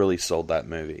kids really sold that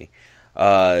movie.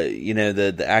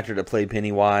 The actor that played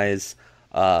Pennywise,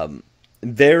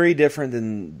 very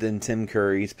different than Tim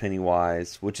Curry's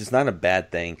Pennywise, which is not a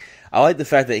bad thing. I like the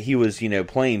fact that he was,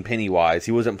 playing Pennywise.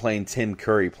 He wasn't playing Tim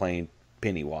Curry playing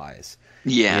Pennywise.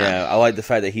 Yeah. I like the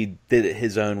fact that he did it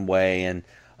his own way, and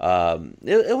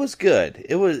it was good.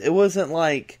 It wasn't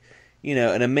like,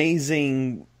 an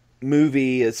amazing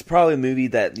movie. It's probably a movie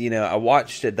that, I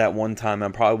watched it that one time. I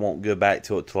probably won't go back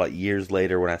to it till like years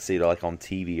later when I see it like on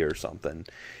TV or something.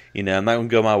 I'm not going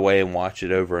to go my way and watch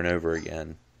it over and over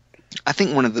again. I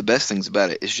think one of the best things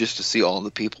about it is just to see all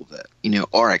the people that,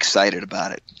 are excited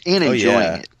about it and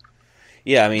enjoying it.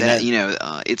 Yeah, I mean,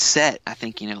 it's set, I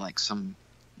think, like some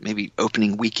maybe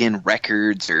opening weekend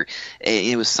records or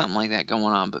it was something like that going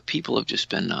on, but people have just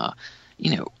been,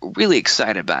 really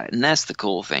excited about it. And that's the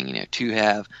cool thing, to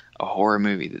have a horror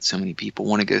movie that so many people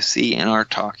want to go see and are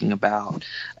talking about.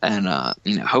 And,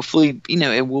 hopefully,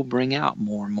 it will bring out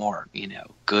more and more,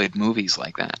 good movies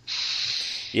like that.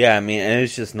 Yeah, I mean, and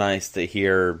it's just nice to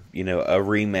hear, a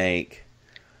remake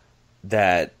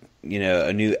that,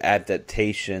 a new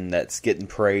adaptation that's getting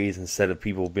praise instead of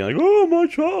people being like, oh, my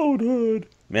childhood.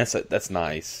 I mean, that's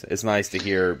nice. It's nice to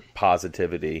hear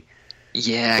positivity.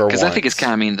 Yeah, because I think it's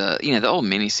kind of, the old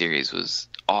miniseries was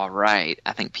all right.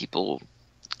 I think people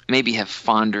maybe have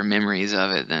fonder memories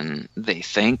of it than they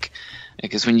think.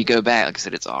 Because when you go back, like I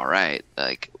said, it's all right.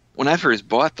 Like, when I first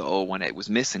bought the old one, it was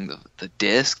missing the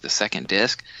disc, the second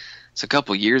disc. So a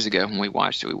couple years ago when we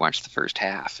watched the first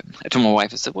half. And I told my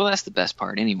wife, I said, well, that's the best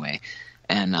part anyway.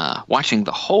 And watching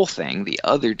the whole thing the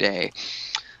other day,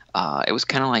 it was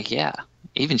kind of like, yeah.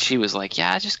 Even she was like,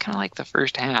 yeah, I just kind of like the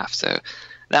first half. So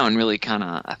that one really kind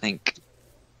of, I think,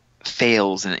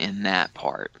 fails in that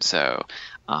part. So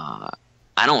I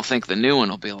don't think the new one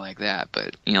will be like that.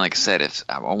 But, like I said,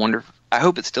 I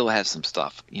hope it still has some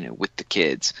stuff, with the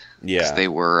kids. Yeah. Because they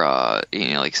were, like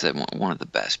I said, one of the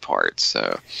best parts.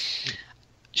 So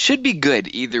should be good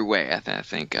either way. I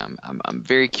think I'm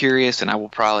very curious, and I will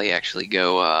probably actually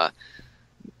go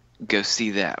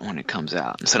see that when it comes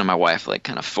out instead of my wife like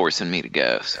kind of forcing me to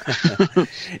go. So.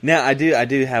 Now I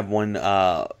do have one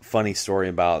funny story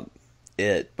about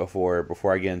it before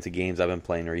I get into games I've been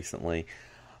playing recently.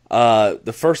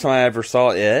 The first time I ever saw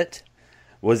it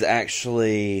was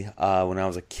actually when I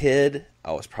was a kid.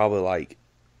 I was probably like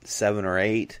 7 or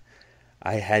 8.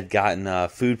 I had gotten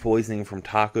food poisoning from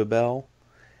Taco Bell,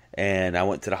 and I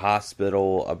went to the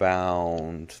hospital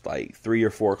about like 3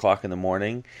 or 4 o'clock in the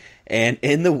morning. And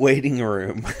in the waiting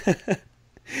room, they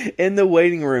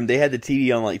had the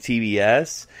TV on like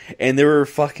TBS, and they were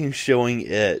fucking showing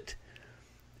it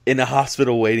in a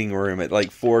hospital waiting room at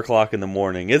like 4 o'clock in the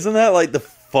morning. Isn't that like the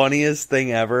funniest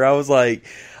thing ever? I was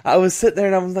sitting there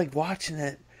and I was like watching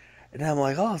it, and I'm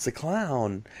like, oh, it's a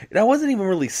clown. And I wasn't even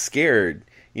really scared.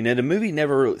 The movie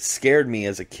never really scared me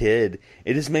as a kid.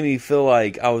 It just made me feel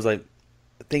like I was like,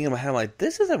 thinking in my head, I'm like,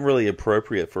 this isn't really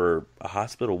appropriate for a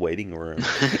hospital waiting room.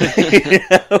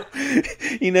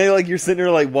 Like you're sitting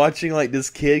there like watching like this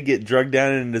kid get drugged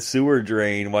down in the sewer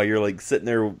drain while you're like sitting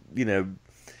there,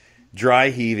 dry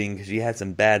heaving because you had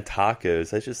some bad tacos.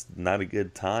 That's just not a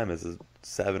good time as a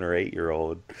 7 or 8 year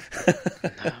old.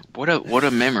 What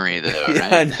a memory though, right? Yeah,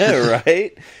 I know,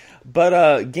 right?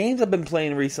 But games I've been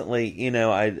playing recently,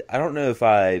 I don't know if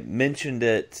I mentioned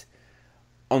it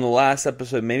on the last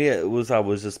episode. Maybe I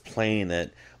was just playing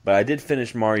it, but I did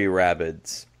finish Mario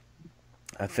Rabbids.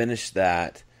 I finished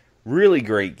that. Really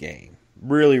great game.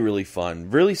 Really, really fun.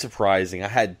 Really surprising.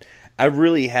 I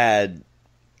really had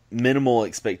minimal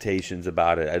expectations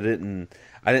about it.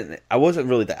 I wasn't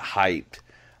really that hyped.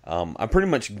 I pretty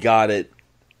much got it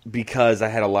because I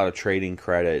had a lot of trading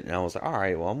credit, and I was like, all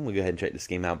right, well, I'm going to go ahead and check this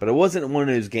game out. But it wasn't one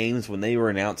of those games when they were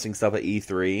announcing stuff at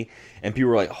E3, and people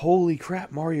were like, holy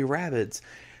crap, Mario Rabbids.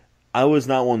 I was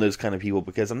not one of those kind of people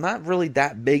because I'm not really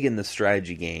that big in the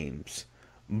strategy games.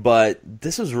 But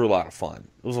this was a lot of fun.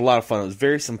 It was a lot of fun. It was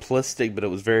very simplistic, but it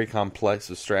was very complex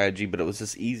with strategy, but it was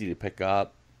just easy to pick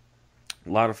up. A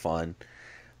lot of fun.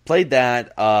 Played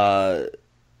that,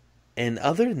 and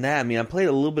other than that, I mean, I played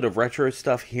a little bit of retro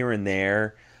stuff here and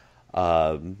there.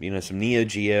 some Neo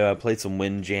Geo. I played some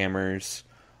Windjammers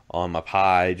on my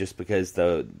Pi just because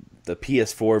the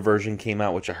PS4 version came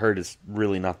out, which I heard is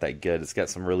really not that good. It's got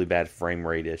some really bad frame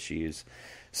rate issues.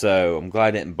 So I'm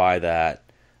glad I didn't buy that.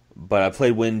 But I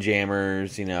played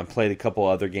Windjammers, I played a couple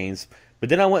other games. But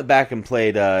then I went back and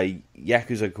played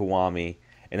Yakuza Kiwami,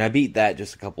 and I beat that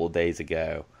just a couple of days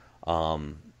ago.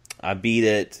 I beat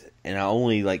it, and I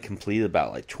only completed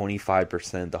about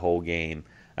 25% of the whole game.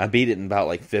 I beat it in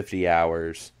about 50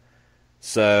 hours.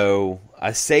 So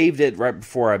I saved it right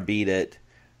before I beat it.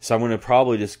 So I'm going to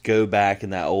probably just go back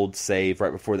in that old save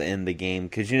right before the end of the game.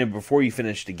 Because, before you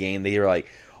finish the game, they are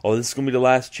oh, this is going to be the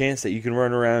last chance that you can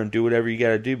run around and do whatever you got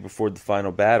to do before the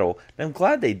final battle. And I'm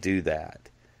glad they do that.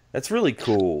 That's really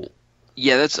cool.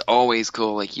 Yeah, that's always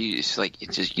cool. It's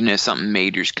just something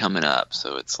major's coming up.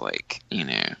 So it's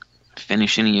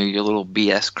finish any of your little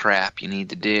BS crap you need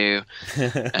to do,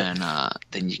 and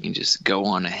then you can just go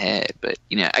on ahead. But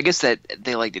I guess that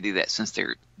they like to do that since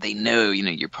they know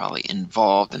you're probably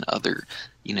involved in other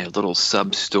little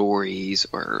sub stories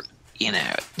or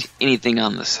anything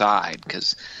on the side,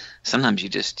 because sometimes you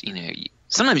just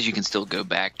sometimes you can still go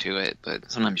back to it,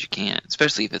 but sometimes you can't,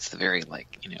 especially if it's the very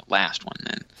last one.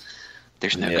 Then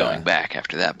there's no going back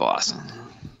after that boss.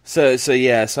 So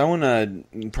I want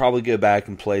to probably go back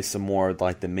and play some more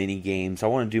of the mini games. I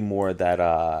want to do more of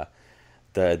that,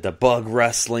 the bug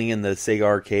wrestling in the Sega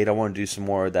arcade. I want to do some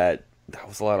more of that. That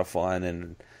was a lot of fun,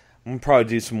 and I'm gonna probably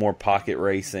do some more pocket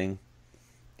racing.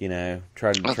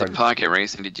 Try to pocket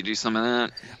racing. Did you do some of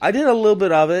that? I did a little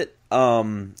bit of it.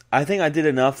 I think I did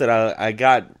enough that I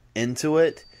got into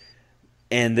it,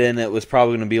 and then it was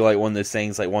probably going to be one of those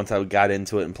things. Once I got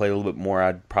into it and played a little bit more,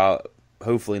 I'd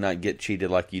hopefully not get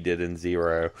cheated like you did in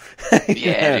Zero.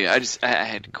 Yeah, dude, I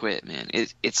had to quit, man.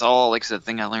 It's all the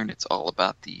thing I learned. It's all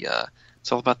about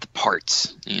the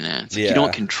parts. You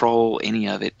don't control any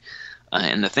of it.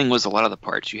 And the thing was, a lot of the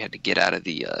parts you had to get out of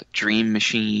the dream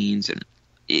machines, and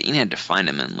you had to find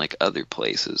them in other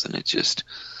places, and it just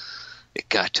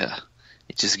got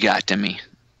to me.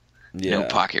 Yeah. No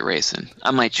pocket racing.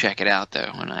 I might check it out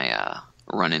though when I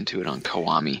run into it on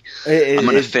Kiwami. I'm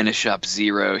gonna finish up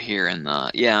Zero here, and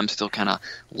I'm still kind of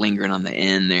lingering on the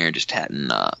end there. Just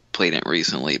hadn't played it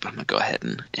recently, but I'm gonna go ahead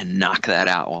and knock that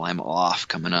out while I'm off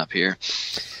coming up here.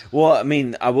 Well, I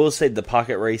mean, I will say the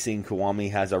pocket racing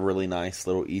Kiwami has a really nice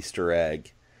little Easter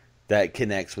egg that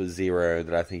connects with Zero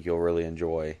that I think you'll really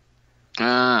enjoy.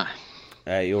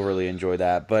 You'll really enjoy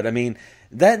that. But I mean,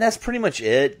 that's pretty much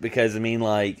it, because I mean,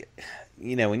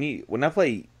 when I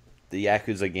play the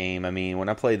Yakuza game, I mean, when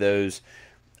I play those,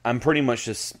 I'm pretty much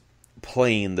just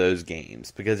playing those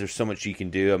games because there's so much you can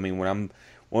do. I mean,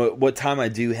 what time I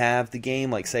do have the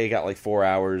game, say I got 4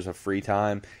 hours of free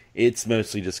time, it's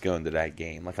mostly just going to that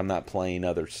game. I'm not playing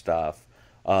other stuff.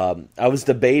 I was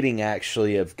debating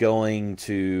actually of going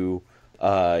to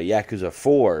Yakuza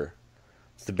 4.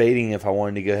 I was debating if I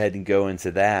wanted to go ahead and go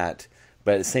into that,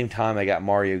 but at the same time I got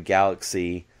Mario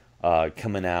Galaxy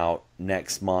coming out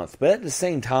next month. But at the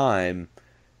same time,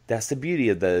 that's the beauty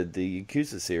of the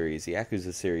Yakuza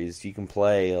series. You can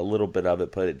play a little bit of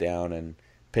it, put it down, and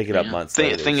pick it up months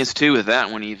later. The thing is, too, with that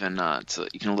one, even it's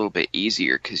even a little bit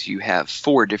easier because you have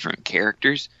 4 different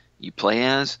characters you play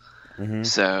as. Mm-hmm.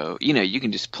 So, you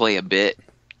can just play a bit,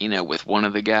 with one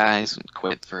of the guys and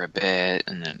quit for a bit.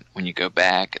 And then when you go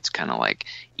back, it's kind of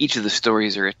each of the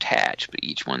stories are attached, but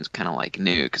each one's kind of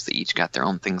new because they each got their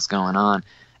own things going on.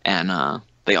 And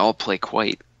they all play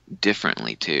quite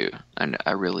differently, too. And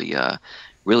I really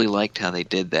liked how they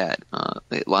did that.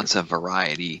 Lots of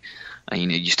variety.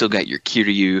 You still got your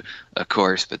Kiryu, of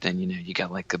course, but then, you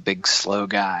got a big slow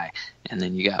guy, and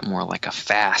then you got more a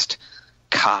fast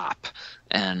cop,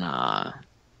 and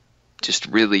just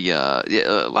really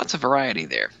lots of variety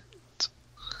there.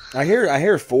 I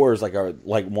hear 4 is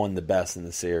one of the best in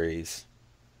the series.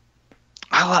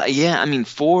 I mean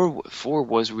 4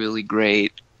 was really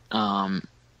great.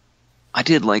 I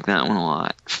did like that one a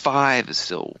lot. 5 is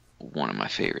still one of my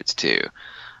favorites too.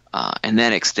 And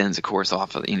that extends, of course,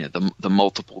 off of the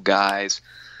multiple guys,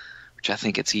 which I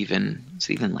think it's even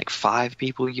 5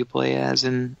 people you play as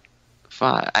in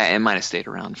 5. I might have stayed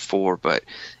around 4, but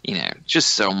just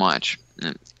so much.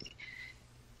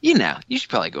 You should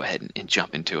probably go ahead and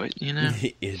jump into it. Yeah,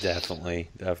 definitely.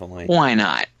 Why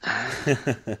not?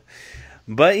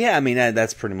 But yeah, I mean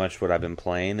that's pretty much what I've been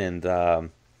playing, and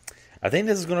I think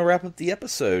this is going to wrap up the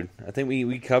episode. I think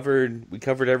we covered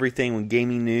everything with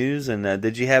gaming news. And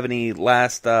did you have any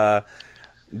last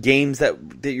games that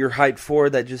you're hyped for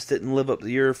that just didn't live up to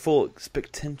your full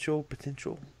potential?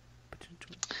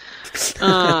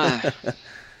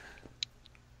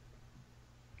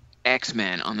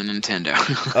 X-Men on the Nintendo.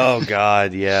 Oh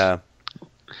God, yeah.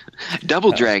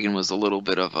 Double Dragon was a little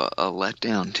bit of a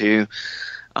letdown too.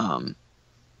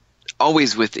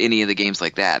 Always with any of the games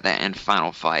like that and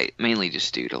Final Fight, mainly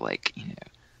just due to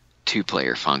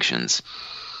 2-player functions.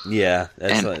 Yeah,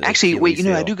 that's and actually, wait,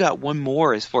 I do got one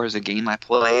more as far as a game I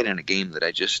played and a game that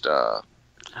I just I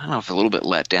don't know if a little bit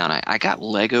let down. I got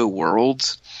Lego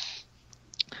Worlds.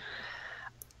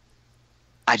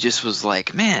 I just was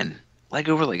like, man,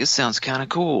 Lego Worlds, this sounds kind of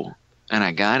cool, and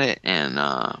I got it, and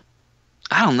I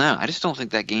don't know, I just don't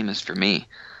think that game is for me.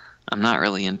 I'm not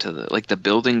really into the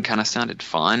building kind of sounded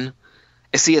fun.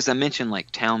 See, as I mentioned,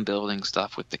 town building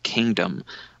stuff with the Kingdom,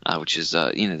 which is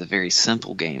the very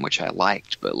simple game, which I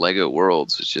liked. But Lego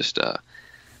Worlds was just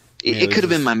it could have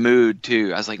been my mood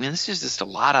too. I was like, man, this is just a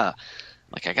lot of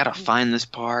I gotta find this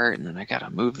part, and then I gotta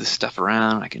move this stuff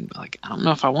around. I don't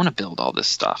know if I want to build all this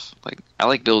stuff. I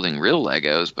like building real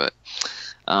Legos, but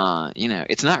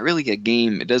it's not really a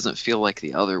game. It doesn't feel like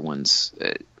the other ones.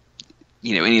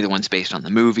 Any of the ones based on the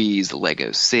movies, the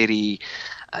Lego City.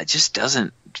 It just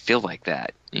doesn't feel like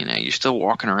that. You're still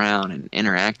walking around and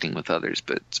interacting with others,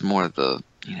 but it's more of the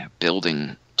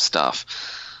building stuff.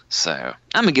 So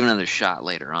I'm gonna give it another shot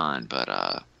later on,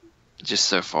 but just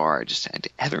so far, I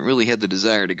haven't really had the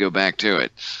desire to go back to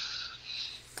it.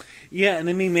 Yeah, and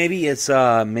I mean maybe it's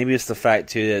the fact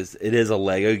too that it is a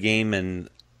Lego game, and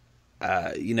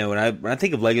when I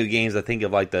think of Lego games, I think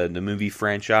of the movie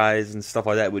franchise and stuff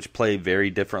like that, which play very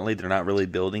differently. They're not really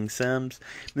building sims.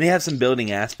 And they have some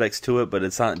building aspects to it, but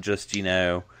it's not just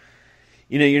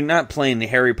you're not playing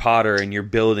Harry Potter and you're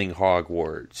building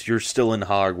Hogwarts. You're still in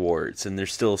Hogwarts, and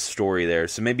there's still a story there.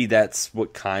 So maybe that's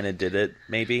what kind of did it.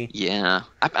 Maybe. Yeah,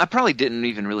 I probably didn't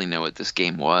even really know what this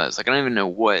game was. I don't even know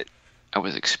what I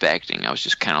was expecting. I was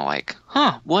just kind of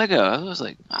Lego. I was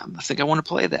like, I think I want to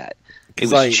play that. It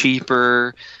was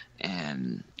cheaper,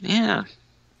 and yeah.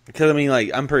 Because I mean,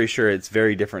 I'm pretty sure it's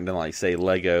very different than say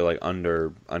Lego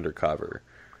Undercover.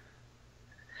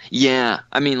 Yeah,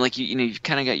 I mean, you've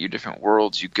kind of got your different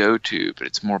worlds you go to, but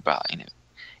it's more about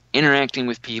interacting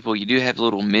with people. You do have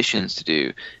little missions to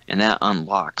do, and that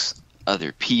unlocks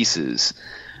other pieces.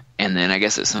 And then I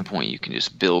guess at some point you can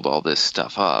just build all this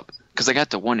stuff up. Because I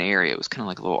got to one area, it was kind of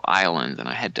like a little island, and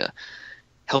I had to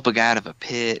help a guy out of a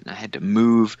pit, and I had to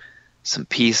move some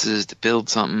pieces to build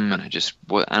something, and I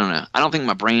don't know. I don't think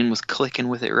my brain was clicking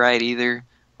with it right either,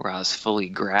 where I was fully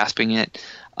grasping it.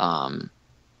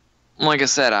 Like I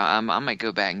said, I might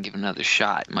go back and give it another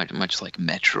shot, much like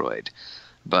Metroid.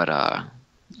 But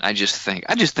I just think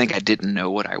I didn't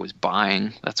know what I was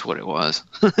buying. That's what it was.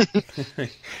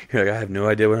 You're I have no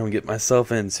idea what I'm going to get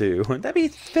myself into. Would that be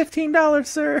 $15,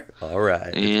 sir? All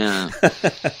right. Yeah.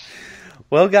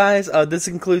 Well, guys, this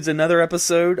concludes another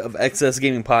episode of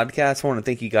Xsgaming Podcast. I want to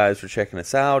thank you guys for checking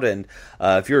us out. And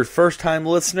if you're a first-time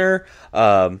listener,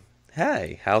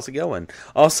 hey, how's it going?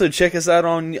 Also, check us out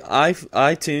on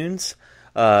iTunes.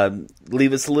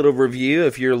 Leave us a little review.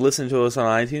 If you're listening to us on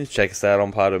iTunes, check us out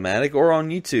on Podomatic or on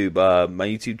YouTube. My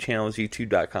YouTube channel is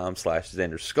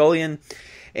youtube.com/Xander Skullion.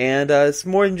 And it's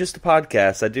more than just a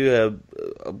podcast. I do have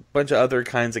a bunch of other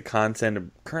kinds of content.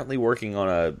 I'm currently working on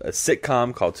a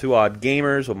sitcom called Two Odd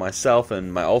Gamers with myself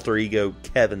and my alter ego,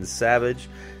 Kevin Savage,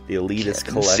 the elitist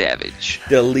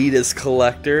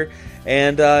collector.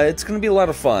 And it's going to be a lot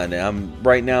of fun.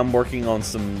 Right now I'm working on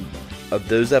some of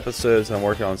those episodes. I'm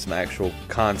working on some actual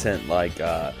content like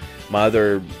my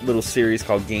other little series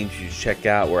called Games You Should Check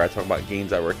Out, where I talk about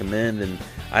games I recommend. And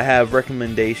I have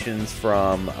recommendations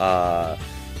from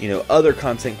other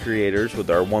content creators with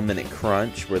our 1 Minute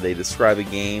Crunch, where they describe a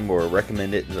game or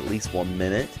recommend it in at least 1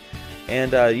 minute.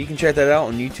 And you can check that out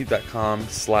on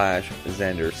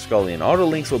youtube.com/Xander Skullion. All the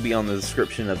links will be on the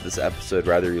description of this episode,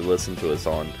 whether you listen to us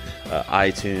on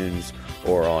iTunes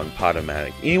or on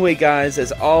Podomatic. Anyway, guys,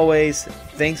 as always,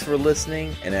 thanks for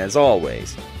listening, and as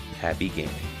always, happy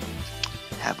gaming.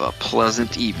 Have a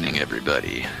pleasant evening,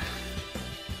 everybody.